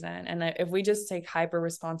for a reason. And if we just take hyper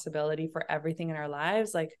responsibility for everything in our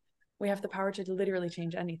lives, like we have the power to literally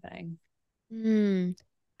change anything. Mm,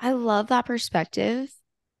 I love that perspective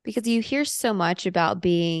because you hear so much about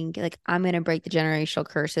being like, I'm going to break the generational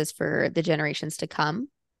curses for the generations to come.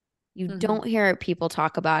 You Mm-hmm. don't hear people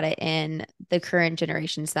talk about it in the current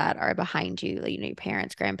generations that are behind you, like, your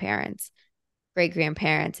parents, grandparents, great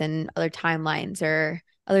grandparents, and other timelines or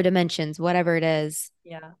other dimensions, whatever it is.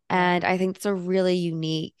 Yeah. Yeah. And I think it's a really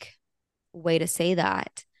unique way to say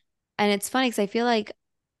that. And it's funny because I feel like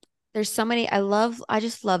there's so many, I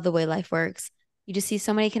just love the way life works. You just see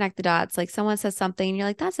so many connect the dots. Like someone says something and you're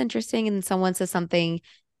like, that's interesting. And then someone says something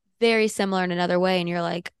very similar in another way. And you're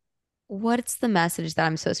like, what's the message that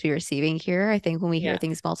I'm supposed to be receiving here? I think when we hear Yeah.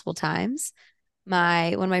 things multiple times.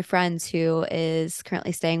 one of my friends who is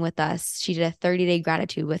currently staying with us, she did a 30-day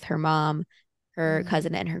gratitude with her mom, her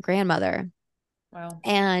cousin, Mm, and her grandmother. wow.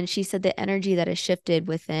 And she said the energy that has shifted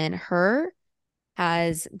within her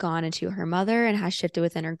has gone into her mother and has shifted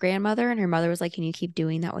within her grandmother. And her mother was like, "Can you keep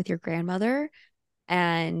doing that with your grandmother?"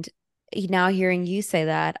 And now hearing you say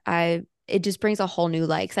that, it just brings a whole new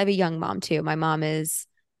light. 'Cause I have a young mom too. My mom is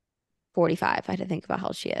 45. I had to think about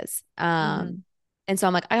how she is. Hmm. And so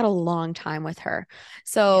I'm like, I got a long time with her. Yeah.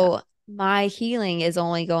 So my healing is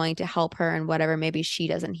only going to help her in whatever maybe she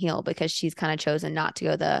doesn't heal because she's kind of chosen not to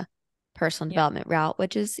go the personal Yeah. development route,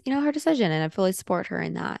 which is, her decision. And I fully support her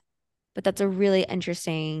in that. But that's a really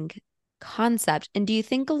interesting concept. And do you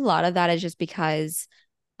think a lot of that is just because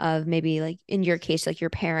of maybe like in your case, like your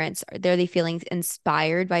parents, are they feeling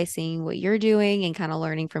inspired by seeing what you're doing and kind of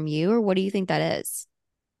learning from you? Or what do you think that is?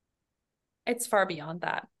 It's far beyond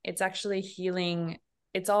that. It's actually healing.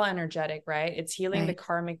 It's all energetic, right? It's healing Right.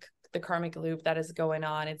 the karmic loop that is going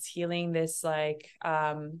on. It's healing this like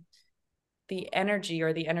the energy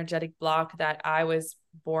or the energetic block that I was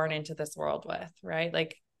born into this world with, right?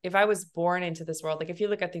 Like if I was born into this world, like if you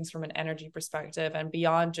look at things from an energy perspective and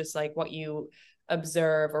beyond just like what you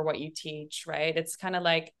observe or what you teach, right? It's kind of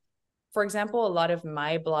like, for example, a lot of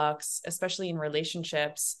my blocks, especially in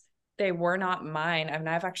relationships, they were not mine. I mean,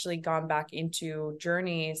 I've actually gone back into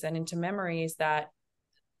journeys and into memories that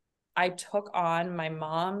I took on my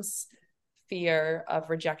mom's fear of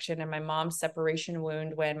rejection and my mom's separation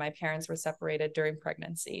wound when my parents were separated during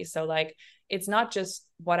pregnancy. So like it's not just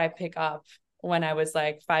what I pick up when I was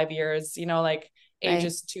like 5 years, like Right.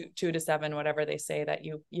 ages 2 to 7, whatever they say that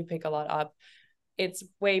you pick a lot up. It's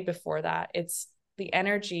way before that. It's the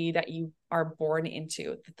energy that you are born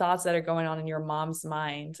into, the thoughts that are going on in your mom's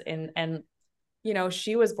mind. And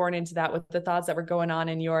she was born into that with the thoughts that were going on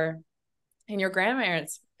in your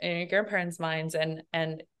grandparents minds.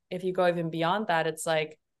 And if you go even beyond that, it's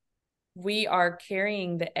like we are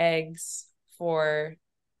carrying the eggs for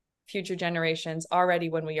future generations already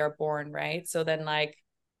when we are born, right? So then like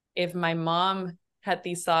if my mom had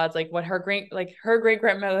these thoughts, like what her great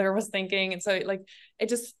grandmother was thinking, and so like it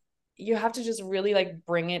just, you have to just really like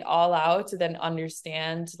bring it all out to then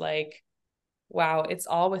understand like, wow, it's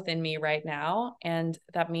all within me right now. And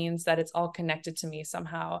that means that it's all connected to me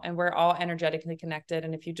somehow. And we're all energetically connected.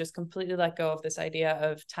 And if you just completely let go of this idea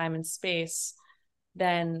of time and space,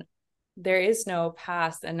 then there is no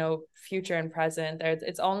past and no future and present.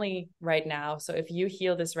 It's only right now. So if you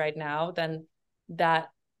heal this right now, then that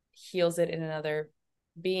heals it in another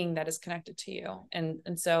being that is connected to you.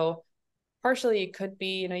 And so partially it could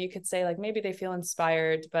be, you could say like maybe they feel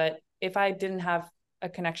inspired, but if I didn't have a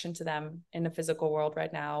connection to them in the physical world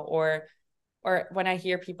right now, or when I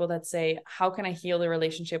hear people that say, how can I heal the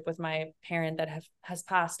relationship with my parent that has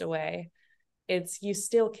passed away? It's you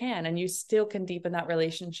still can, and you still can deepen that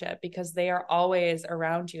relationship because they are always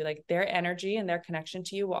around you. Like their energy and their connection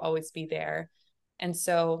to you will always be there. And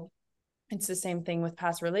so it's the same thing with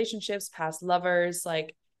past relationships, past lovers.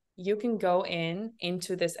 Like you can go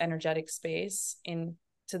into this energetic space, into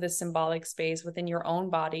this symbolic space within your own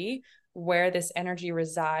body where this energy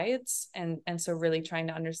resides. And so really trying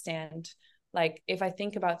to understand, like, if I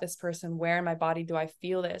think about this person, where in my body do I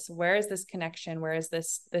feel this? Where is this connection? Where is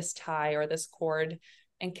this tie or this cord?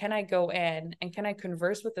 And can I go in and can I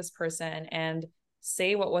converse with this person and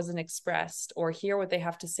say what wasn't expressed or hear what they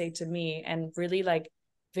have to say to me and really like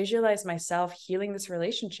visualize myself healing this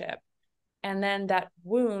relationship? And then that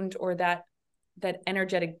wound or that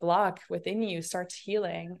energetic block within you starts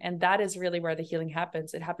healing, and that is really where the healing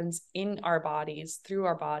happens. It happens in our bodies, through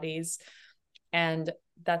our bodies, and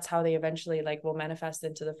that's how they eventually like will manifest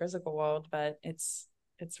into the physical world. But it's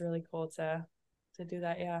really cool to do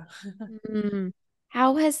that. Yeah. Mm.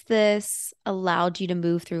 How has this allowed you to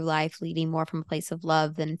move through life leading more from a place of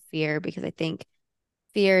love than fear? Because I think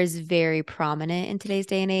fear is very prominent in today's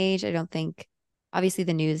day and age. I don't think, obviously,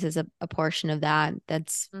 the news is a portion of that.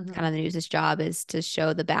 That's kind of Mm-hmm. the news's job is to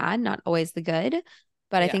show the bad, not always the good.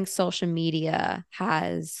 But I Yeah. think social media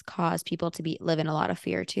has caused people to live in a lot of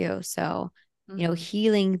fear too. So, Mm-hmm.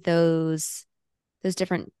 healing those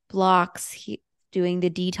different blocks, doing the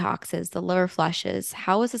detoxes, the liver flushes,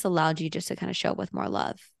 how has this allowed you just to kind of show up with more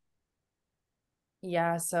love?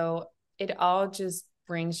 Yeah, so it all just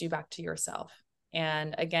brings you back to yourself.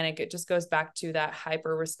 And again, it just goes back to that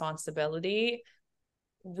hyper responsibility.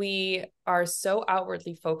 We are so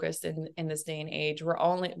outwardly focused in this day and age. We're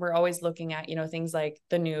always looking at, things like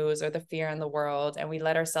the news or the fear in the world, and we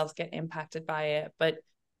let ourselves get impacted by it. But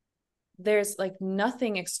there's like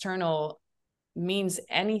nothing external means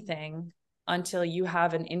anything until you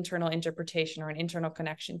have an internal interpretation or an internal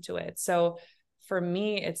connection to it. So for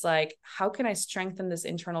me, it's like, how can I strengthen this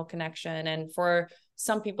internal connection? And for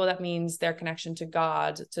some people, that means their connection to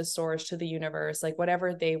God, to source, to the universe, like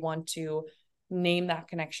whatever they want to name that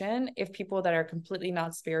connection. If people that are completely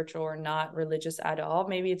not spiritual or not religious at all,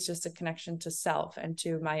 maybe it's just a connection to self and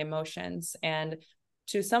to my emotions and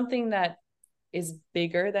to something that is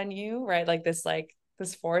bigger than you, right? Like this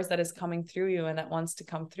force that is coming through you and that wants to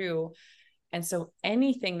come through. And so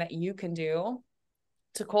anything that you can do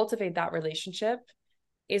to cultivate that relationship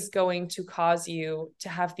is going to cause you to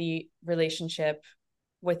have the relationship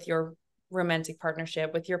with your romantic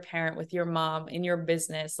partnership, with your parent, with your mom, in your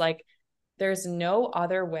business. Like there's no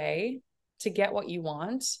other way to get what you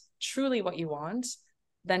want, truly what you want,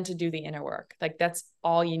 than to do the inner work. Like that's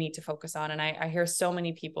all you need to focus on. And I hear so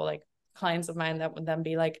many people, like clients of mine, that would then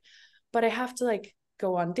be like, but I have to like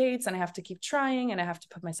go on dates and I have to keep trying and I have to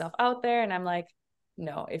put myself out there. And I'm like,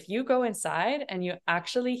 no, if you go inside and you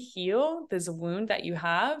actually heal this wound that you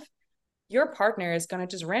have, your partner is going to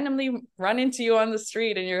just randomly run into you on the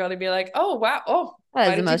street and you're going to be like, oh, wow. Oh, That is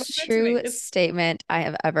why the did you bump most into me? true statement I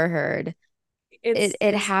have ever heard. It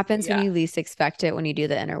It's, happens when yeah, you least expect it when you do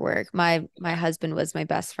the inner work. My yeah, husband was my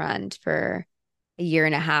best friend for a year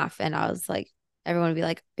and a half, and I was like, everyone would be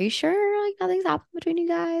like, "Are you sure like nothing's happened between you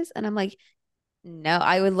guys?" And I'm like, "No."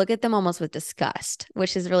 I would look at them almost with disgust,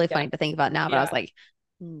 which is really yeah, funny to think about now, but I was yeah, like,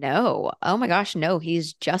 "No. Oh my gosh, no,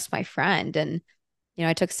 he's just my friend." And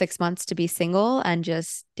I took 6 months to be single and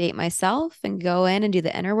just date myself and go in and do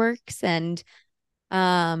the inner works and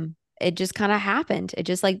it just kind of happened. It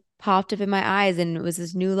just like popped up in my eyes and it was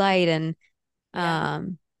this new light and yeah.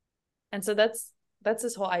 um And so that's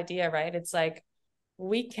this whole idea, right? It's like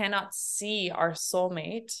we cannot see our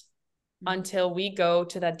soulmate Mhm. until we go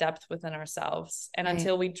to that depth within ourselves and Right.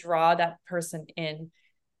 until we draw that person in.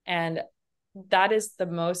 And that is the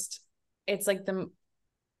most, it's like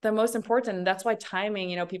the most important. That's why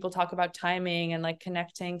timing, people talk about timing and like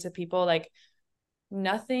connecting to people. Like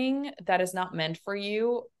nothing that is not meant for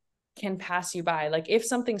you can pass you by. Like if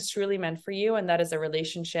something's truly meant for you, and that is a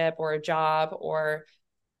relationship or a job or,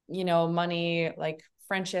 money, like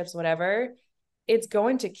friendships, whatever, it's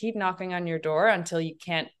going to keep knocking on your door until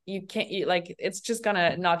like, it's just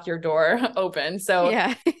gonna knock your door open. So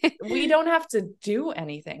Yeah. we don't have to do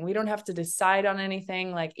anything. We don't have to decide on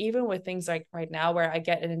anything. Like even with things like right now where I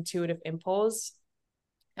get an intuitive impulse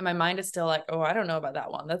and my mind is still like, oh, I don't know about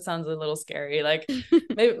that one. That sounds a little scary. Like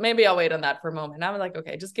maybe I'll wait on that for a moment. I'm like,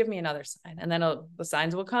 okay, just give me another sign. And then the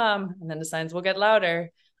signs will come and then the signs will get louder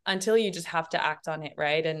until you just have to act on it.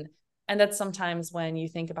 Right. And that's sometimes when you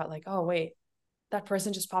think about like, oh, wait, that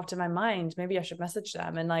person just popped in my mind. Maybe I should message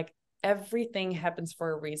them. And like everything happens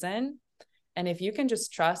for a reason. And if you can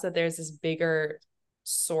just trust that there's this bigger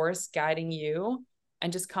source guiding you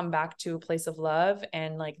and just come back to a place of love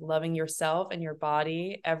and like loving yourself and your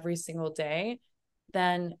body every single day,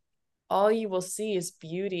 then all you will see is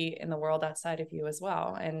beauty in the world outside of you as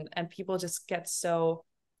well. And people just get so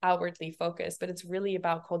outwardly focused, but it's really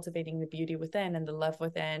about cultivating the beauty within and the love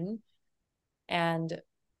within. And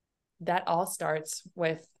that all starts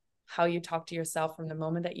with how you talk to yourself from the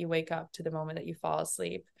moment that you wake up to the moment that you fall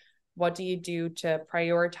asleep. What do you do to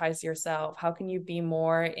prioritize yourself? How can you be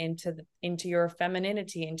more into your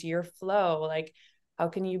femininity, into your flow? Like how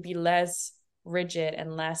can you be less rigid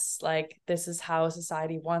and less like, this is how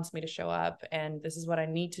society wants me to show up and this is what I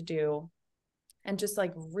need to do, and just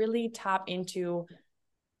like really tap into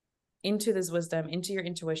this wisdom, into your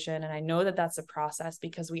intuition. And I know that that's a process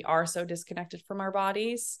because we are so disconnected from our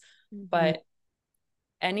bodies. Mhm. But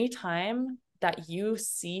anytime that you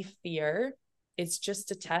see fear, it's just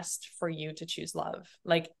a test for you to choose love.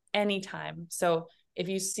 Like anytime. So if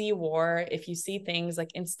you see war, if you see things,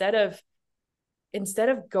 like instead of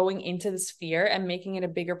going into this fear and making it a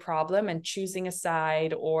bigger problem and choosing a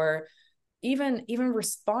side, or even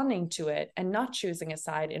responding to it and not choosing a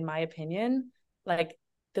side, in my opinion, like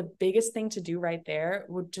the biggest thing to do right there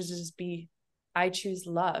would just be, I choose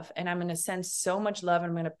love and I'm going to send so much love and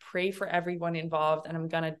I'm going to pray for everyone involved. And I'm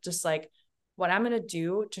going to just like, what I'm going to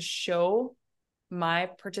do to show my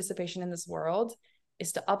participation in this world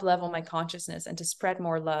is to up level my consciousness and to spread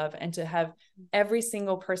more love and to have every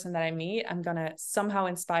single person that I meet, I'm going to somehow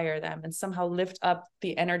inspire them and somehow lift up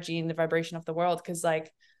the energy and the vibration of the world. Cause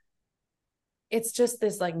like, it's just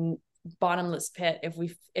this like bottomless pit. If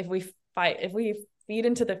we feed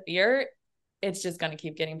into the fear, it's just going to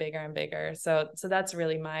keep getting bigger and bigger. So that's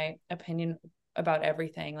really my opinion about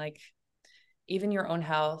everything. Like even your own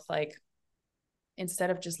health, like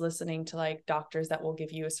instead of just listening to like doctors that will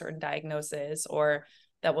give you a certain diagnosis or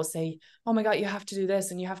that will say, oh my god, you have to do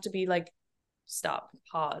this and you have to be like, stop,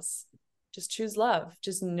 pause, just choose love.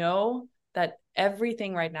 Just know that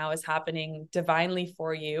everything right now is happening divinely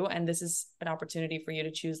for you. And this is an opportunity for you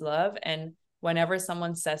to choose love. And whenever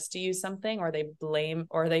someone says to you something, or they blame,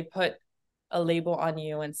 or they put a label on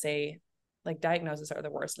you and say, like, diagnoses are the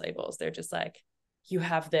worst labels. They're just like, you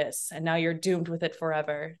have this and now you're doomed with it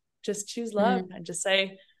forever. Just choose love Mm, and just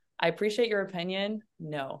say, I appreciate your opinion.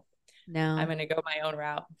 No, I'm no. going to go my own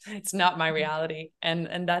route. It's not my reality.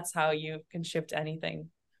 And that's how you can shift anything.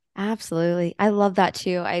 Absolutely. I love that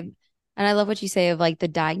too. And I love what you say of like the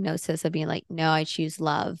diagnosis of being like, no, I choose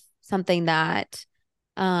love. Something that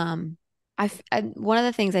um one of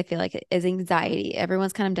the things I feel like is anxiety.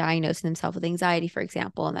 Everyone's kind of diagnosing themselves with anxiety, for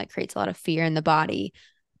example, and that creates a lot of fear in the body,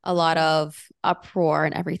 a lot Mm-hmm. of uproar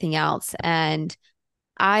and everything else. And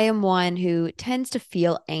I am one who tends to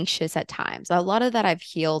feel anxious at times. A lot of that I've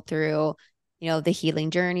healed through, the healing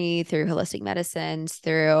journey, through holistic medicines,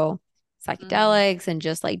 through Mm-hmm. psychedelics, and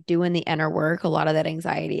just like doing the inner work. A lot of that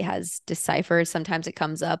anxiety has deciphered. Sometimes it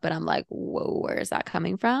comes up and I'm like, whoa, where is that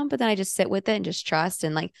coming from? But then I just sit with it and just trust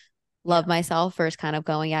and like love Yeah. myself versus kind of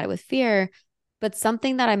going at it with fear. But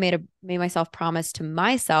something that I made myself promise to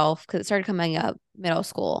myself, because it started coming up middle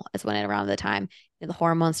school is when it around the time the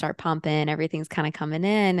hormones start pumping, everything's kind of coming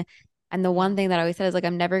in. And the one Mm-hmm. thing that I always said is like,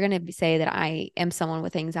 I'm never going to say that I am someone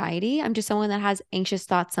with anxiety. I'm just someone that has anxious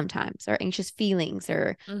thoughts sometimes, or anxious feelings,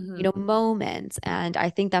 or, Mm-hmm. moments. And I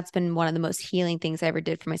think that's been one of the most healing things I ever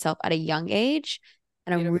did for myself at a young age.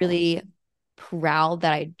 And I'm Beautiful. really proud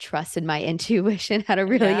that I trusted my intuition at a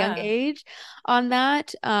really young Yeah. age on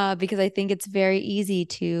that, because I think it's very easy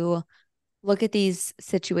to look at these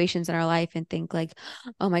situations in our life and think like,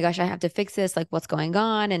 oh my gosh, I have to fix this. Like, what's going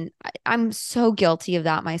on? And I'm so guilty of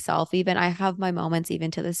that myself. Even I have my moments,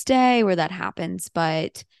 even to this day, where that happens.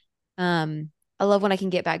 But um, I love when I can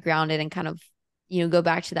get back grounded and kind of, go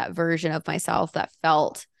back to that version of myself that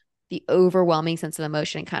felt the overwhelming sense of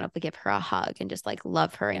emotion, and kind of like give her a hug and just like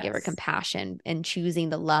love her and give her Yes. compassion, and choosing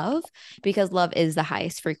the love, because love is the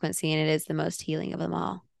highest frequency and it is the most healing of them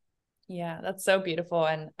all. Yeah, that's so beautiful.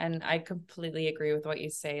 And I completely agree with what you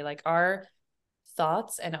say. Like, our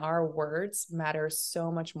thoughts and our words matter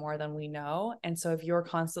so much more than we know. And so if you're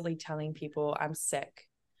constantly telling people, I'm sick,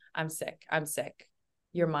 I'm sick, I'm sick,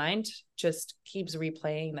 your mind just keeps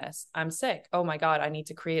replaying this. I'm sick. Oh my God, I need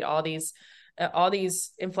to create all these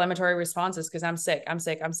inflammatory responses because I'm sick, I'm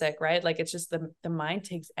sick, I'm sick, right? Like, it's just the mind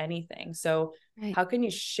takes anything. So Right. how can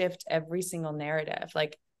you shift every single narrative?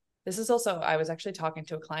 Like, this is also, I was actually talking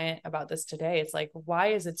to a client about this today. It's like, why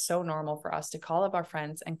is it so normal for us to call up our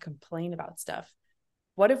friends and complain about stuff?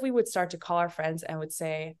 What if we would start to call our friends and would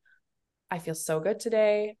say, I feel so good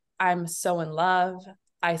today. I'm so in love.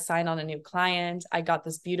 I signed on a new client. I got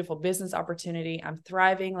this beautiful business opportunity. I'm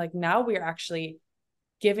thriving. Like, now we're actually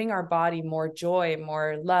giving our body more joy,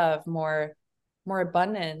 more love, more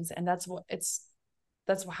abundance. And that's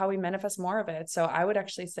how we manifest more of it. So I would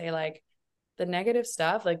actually say, like, the negative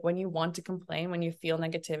stuff, like when you want to complain, when you feel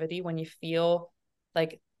negativity, when you feel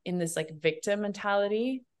like in this like victim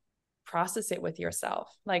mentality, process it with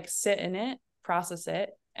yourself, like sit in it, process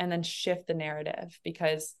it, and then shift the narrative.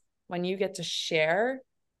 Because when you get to share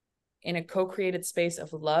in a co-created space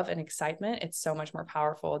of love and excitement, it's so much more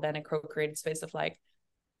powerful than a co-created space of like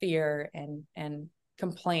fear and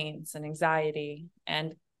complaints and anxiety.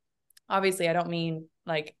 And obviously I don't mean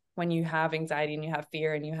like when you have anxiety and you have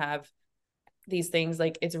fear and you have these things,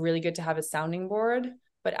 like, it's really good to have a sounding board,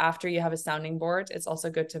 but after you have a sounding board, it's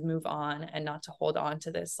also good to move on and not to hold on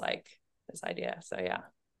to this, like, this idea. So yeah.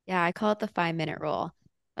 Yeah, I call it the 5 minute rule.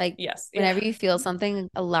 Like, Yes. whenever Yeah. you feel something,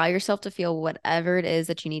 allow yourself to feel whatever it is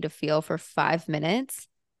that you need to feel for 5 minutes.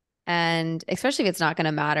 And especially if it's not going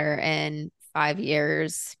to matter in 5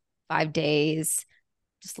 years, 5 days,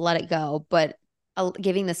 just let it go. But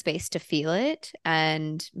giving the space to feel it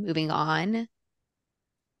and moving on,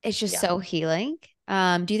 it's just Yeah. so healing.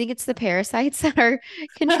 Do you think it's the parasites that are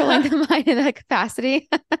controlling the mind in that capacity?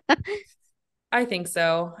 I think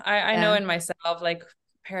so. I know Yeah. in myself, like,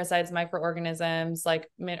 parasites, microorganisms, like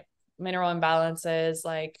mineral imbalances,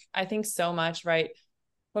 like, I think so much, right?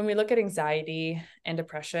 When we look at anxiety and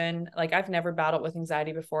depression, like, I've never battled with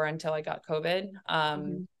anxiety before until I got COVID.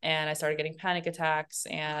 Mhm. And I started getting panic attacks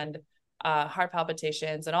and heart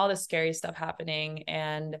palpitations and all this scary stuff happening.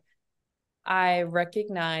 And I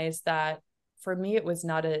recognize that for me, it was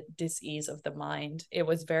not a dis-ease of the mind. It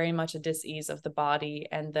was very much a dis-ease of the body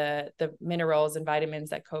and the minerals and vitamins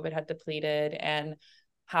that COVID had depleted, and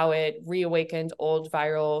how it reawakened old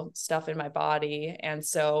viral stuff in my body. And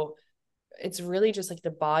so it's really just like the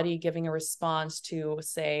body giving a response to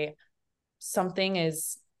say something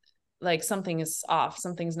is something is off,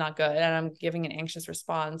 something's not good, and I'm giving an anxious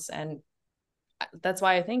response. And that's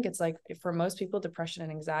why I think it's like for most people, depression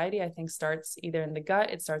and anxiety, I think starts either in the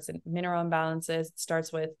gut, it starts in mineral imbalances, it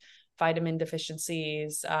starts with vitamin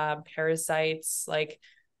deficiencies, parasites. Like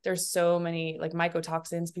there's so many like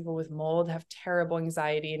mycotoxins. People with mold have terrible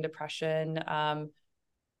anxiety and depression.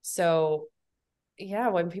 So yeah,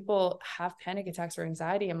 when people have panic attacks or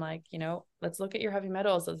anxiety, I'm like, let's look at your heavy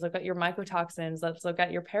metals, let's look at your mycotoxins, let's look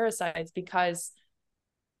at your parasites, because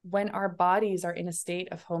when our bodies are in a state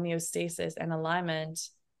of homeostasis and alignment,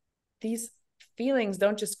 these feelings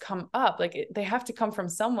don't just come up. Like they have to come from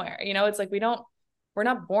somewhere. It's like we're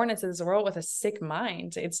not born into this world with a sick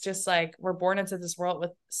mind. It's just like we're born into this world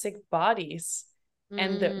with sick bodies.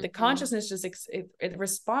 And the Mm-hmm. consciousness just it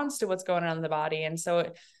responds to what's going on in the body. And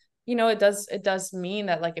so it does mean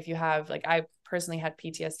that, like, if you have, like, I personally had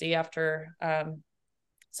PTSD after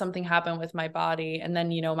something happened with my body, and then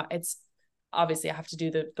it's obviously I have to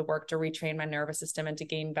do the work to retrain my nervous system and to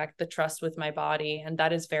gain back the trust with my body, and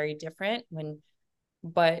that is very different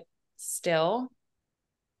but still,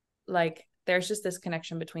 like, there's just this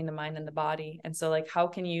connection between the mind and the body. And so, like, how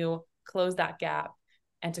can you close that gap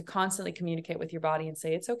and to constantly communicate with your body and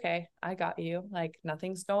say, it's okay, I got you, like,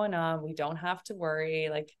 nothing's going on, we don't have to worry,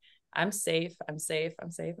 like, I'm safe, I'm safe,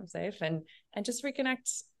 I'm safe, I'm safe. And just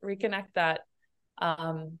reconnect that,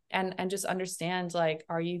 and just understand, like,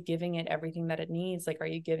 are you giving it everything that it needs? Like, are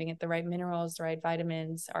you giving it the right minerals, the right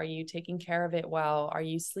vitamins? Are you taking care of it well? Are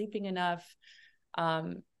you sleeping enough?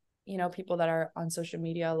 um People that are on social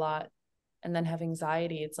media a lot and then have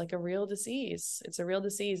anxiety, it's like a real disease. It's a real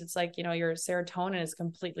disease. It's like, your serotonin is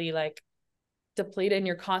completely, like, depleted, and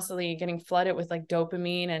you're constantly getting flooded with, like,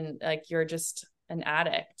 dopamine, and, like, you're just an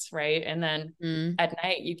addict, right? And then Mm. at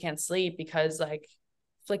night you can't sleep because, like,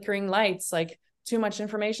 flickering lights, like, too much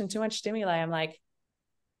information, too much stimuli. I'm like,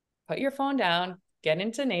 put your phone down, get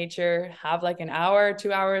into nature, have like an hour,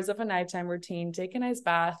 2 hours of a nighttime routine, take a nice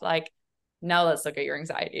bath. Like, now let's look at your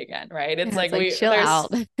anxiety again, right? It's Yeah, it's like like chill there's,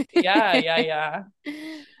 out. yeah, yeah, yeah,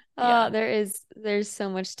 Oh, yeah, there's so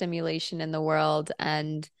much stimulation in the world,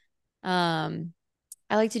 and um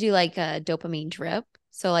I like to do like a dopamine drip.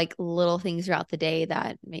 So like little things throughout the day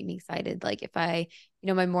that make me excited. Like if my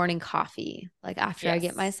morning coffee, like after I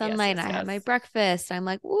get my yes, yes, sunlight and yes, I have my yes, breakfast, I'm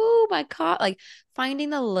like, woo, my like finding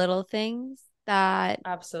the little things that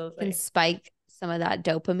can absolutely. spike some of that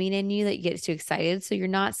dopamine in you that you get too excited. So you're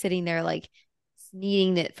not sitting there like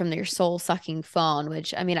needing it from your soul sucking phone,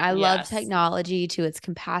 which I mean, I love Yes. technology to its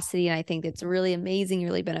capacity. And I think it's really amazing,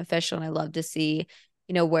 really beneficial. And I love to see,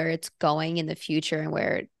 where it's going in the future and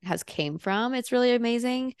where it has came from. It's really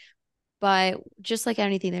amazing. But just like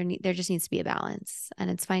anything, there just needs to be a balance. And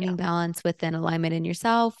it's Yeah. finding balance within alignment in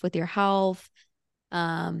yourself, with your health,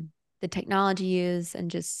 um, the technology use,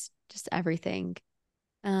 and just everything.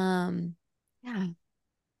 Um, yeah.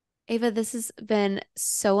 Ava, this has been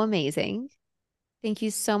so amazing. Thank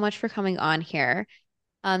you so much for coming on here.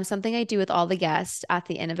 Something I do with all the guests at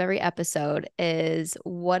the end of every episode is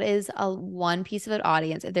what is a one piece of an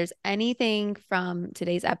audience? If there's anything from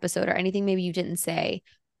today's episode or anything maybe you didn't say,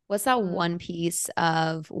 what's that one Mm, piece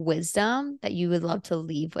of wisdom that you would love to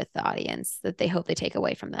leave with the audience that they hope they take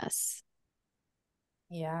away from this?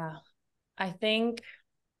 yeah. I think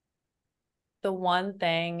the one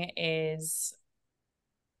thing is,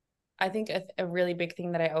 I think a really big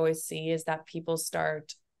thing that I always see is that people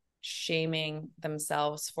start shaming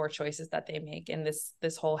themselves for choices that they make in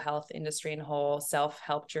this whole health industry and whole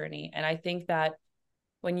self-help journey. And I think that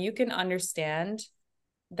when you can understand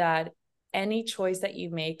that any choice that you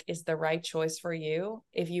make is the right choice for you,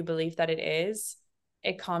 if you believe that it is,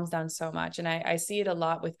 it calms down so much. And I see it a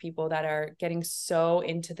lot with people that are getting so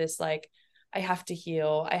into this, like, I have to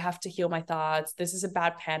heal. I have to heal my thoughts. This is a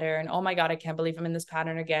bad pattern. Oh my God, I can't believe I'm in this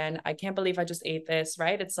pattern again. I can't believe I just ate this,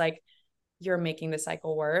 right? It's like you're making the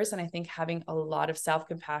cycle worse. And I think having a lot of self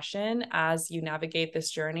compassion as you navigate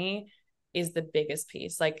this journey is the biggest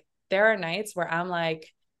piece. Like, there are nights where I'm like,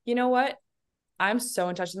 you know what? I'm so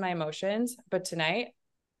in touch with my emotions, but tonight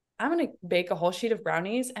I'm going to bake a whole sheet of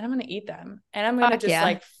brownies and I'm going to eat them. And I'm going to Fuck just, yeah.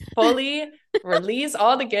 like, fully release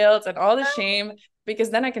all the guilt and all the shame,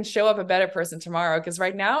 because then I can show up a better person tomorrow. Because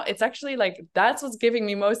right now it's actually like that's what's giving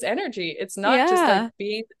me most energy. It's not just like Yeah.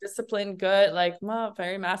 being disciplined, good, like, well,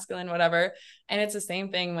 very masculine, whatever. And it's the same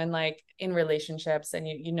thing when, like, in relationships and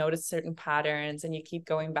you notice certain patterns and you keep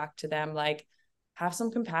going back to them. Like, have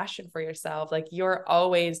some compassion for yourself. Like, you're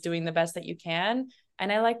always doing the best that you can.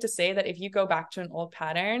 And I like to say that if you go back to an old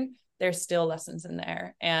pattern, there's still lessons in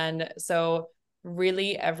there. And so,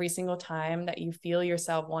 really, every single time that you feel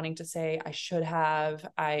yourself wanting to say, I should have,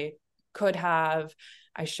 I could have,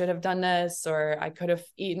 I should have done this, or I could have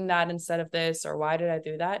eaten that instead of this, or why did I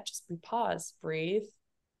do that? Just be pause, breathe,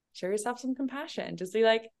 show yourself some compassion. Just be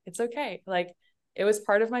like, it's okay. Like, it was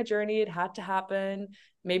part of my journey. It had to happen.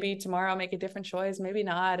 Maybe tomorrow I'll make a different choice, maybe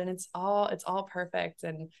not. And it's all perfect.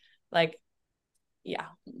 And like, yeah,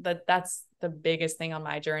 that's the biggest thing on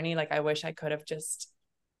my journey. Like, I wish I could have just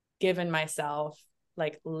given myself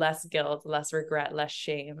like less guilt, less regret, less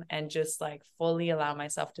shame, and just like fully allow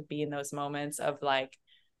myself to be in those moments of like,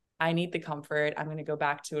 I need the comfort. I'm going to go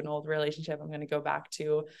back to an old relationship. I'm going to go back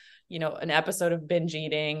to, an episode of binge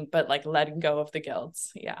eating, but like letting go of the guilt.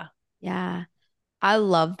 Yeah. Yeah. I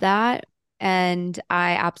love that. And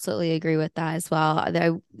I absolutely agree with that as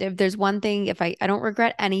well. If there's one thing, if I don't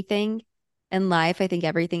regret anything in life, I think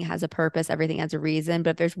everything has a purpose, everything has a reason.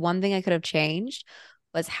 But if there's one thing I could have changed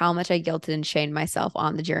was how much I guilted and shamed myself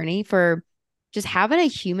on the journey for just having a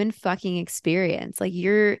human fucking experience. Like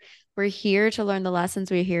we're here to learn the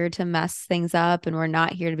lessons, we're here to mess things up, and we're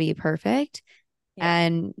not here to be perfect. Yeah.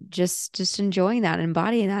 And just enjoying that and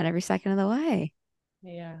embodying that every second of the way.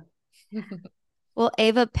 Yeah. Well,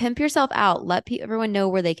 Ava, pimp yourself out. Let everyone know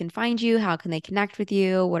where they can find you. How can they connect with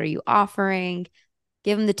you? What are you offering?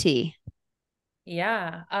 Give them the tea.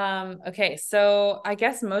 Yeah. Okay. So I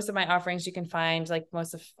guess most of my offerings you can find, like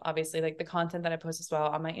most of obviously like the content that I post as well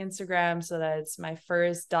on my Instagram. So that's my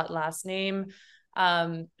first dot last name.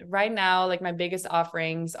 Right now, like my biggest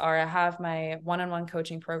offerings are I have my one-on-one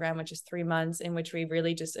coaching program, which is 3 months, in which we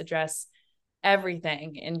really just address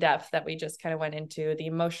everything in depth that we just kind of went into, the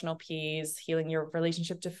emotional piece, healing your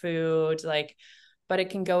relationship to food, like, but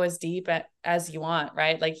it can go as deep as you want,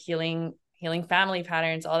 right? Like healing family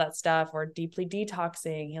patterns, all that stuff, or deeply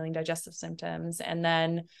detoxing, healing digestive symptoms. And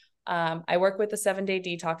then I work with the 7-day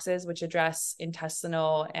detoxes, which address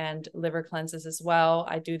intestinal and liver cleanses as well.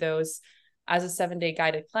 I do those as a 7-day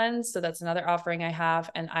guided cleanse. So that's another offering I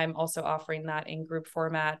have. And I'm also offering that in group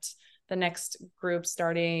format. The next group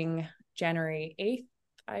starting January 8th,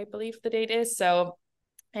 I believe the date is. So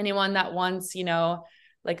anyone that wants,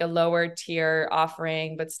 like a lower tier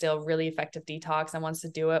offering, but still really effective detox and wants to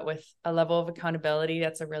do it with a level of accountability,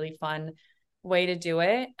 that's a really fun way to do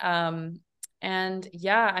it. And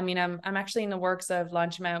yeah, I mean, I'm actually in the works of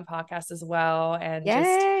launching my own podcast as well. And just,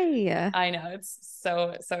 Yay. I know it's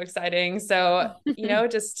so exciting. So,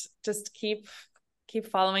 just keep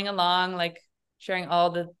following along, like sharing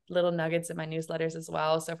all the little nuggets in my newsletters as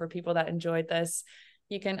well. So for people that enjoyed this,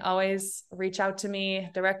 you can always reach out to me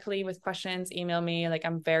directly with questions, email me. Like,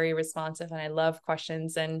 I'm very responsive and I love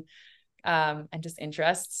questions and just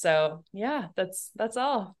interest. So yeah, that's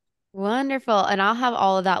all. Wonderful. And I'll have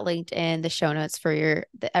all of that linked in the show notes for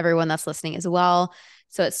everyone that's listening as well.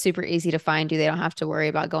 So it's super easy to find you. They don't have to worry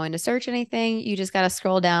about going to search anything. You just got to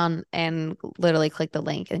scroll down and literally click the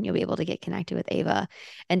link and you'll be able to get connected with Ava.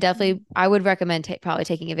 And definitely, I would recommend probably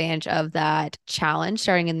taking advantage of that challenge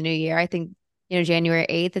starting in the new year. I think, January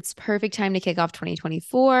 8th, it's perfect time to kick off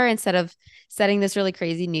 2024. Instead of setting this really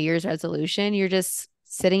crazy New Year's resolution, you're just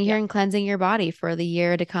sitting here Yeah. and cleansing your body for the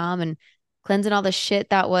year to come and cleansing all the shit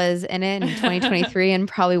that was in it in 2023 and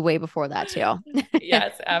probably way before that too.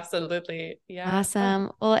 Yes, absolutely. Yeah.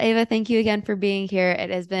 Awesome. Well, Ava, thank you again for being here. It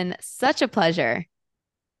has been such a pleasure.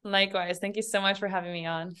 Likewise. Thank you so much for having me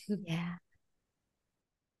on. Yeah.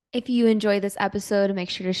 If you enjoyed this episode, make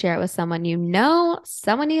sure to share it with someone you know,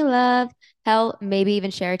 someone you love. Hell, maybe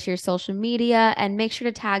even share it to your social media and make sure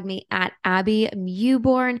to tag me at Abby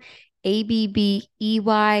Mewborn,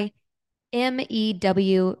 ABBYMEWBOURNE,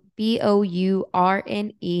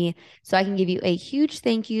 so I can give you a huge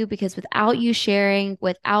thank you because without you sharing,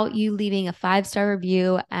 without you leaving a 5-star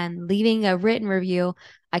review and leaving a written review,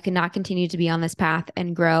 I could not continue to be on this path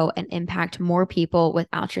and grow and impact more people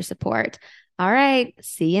without your support. All right,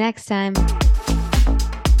 see you next time.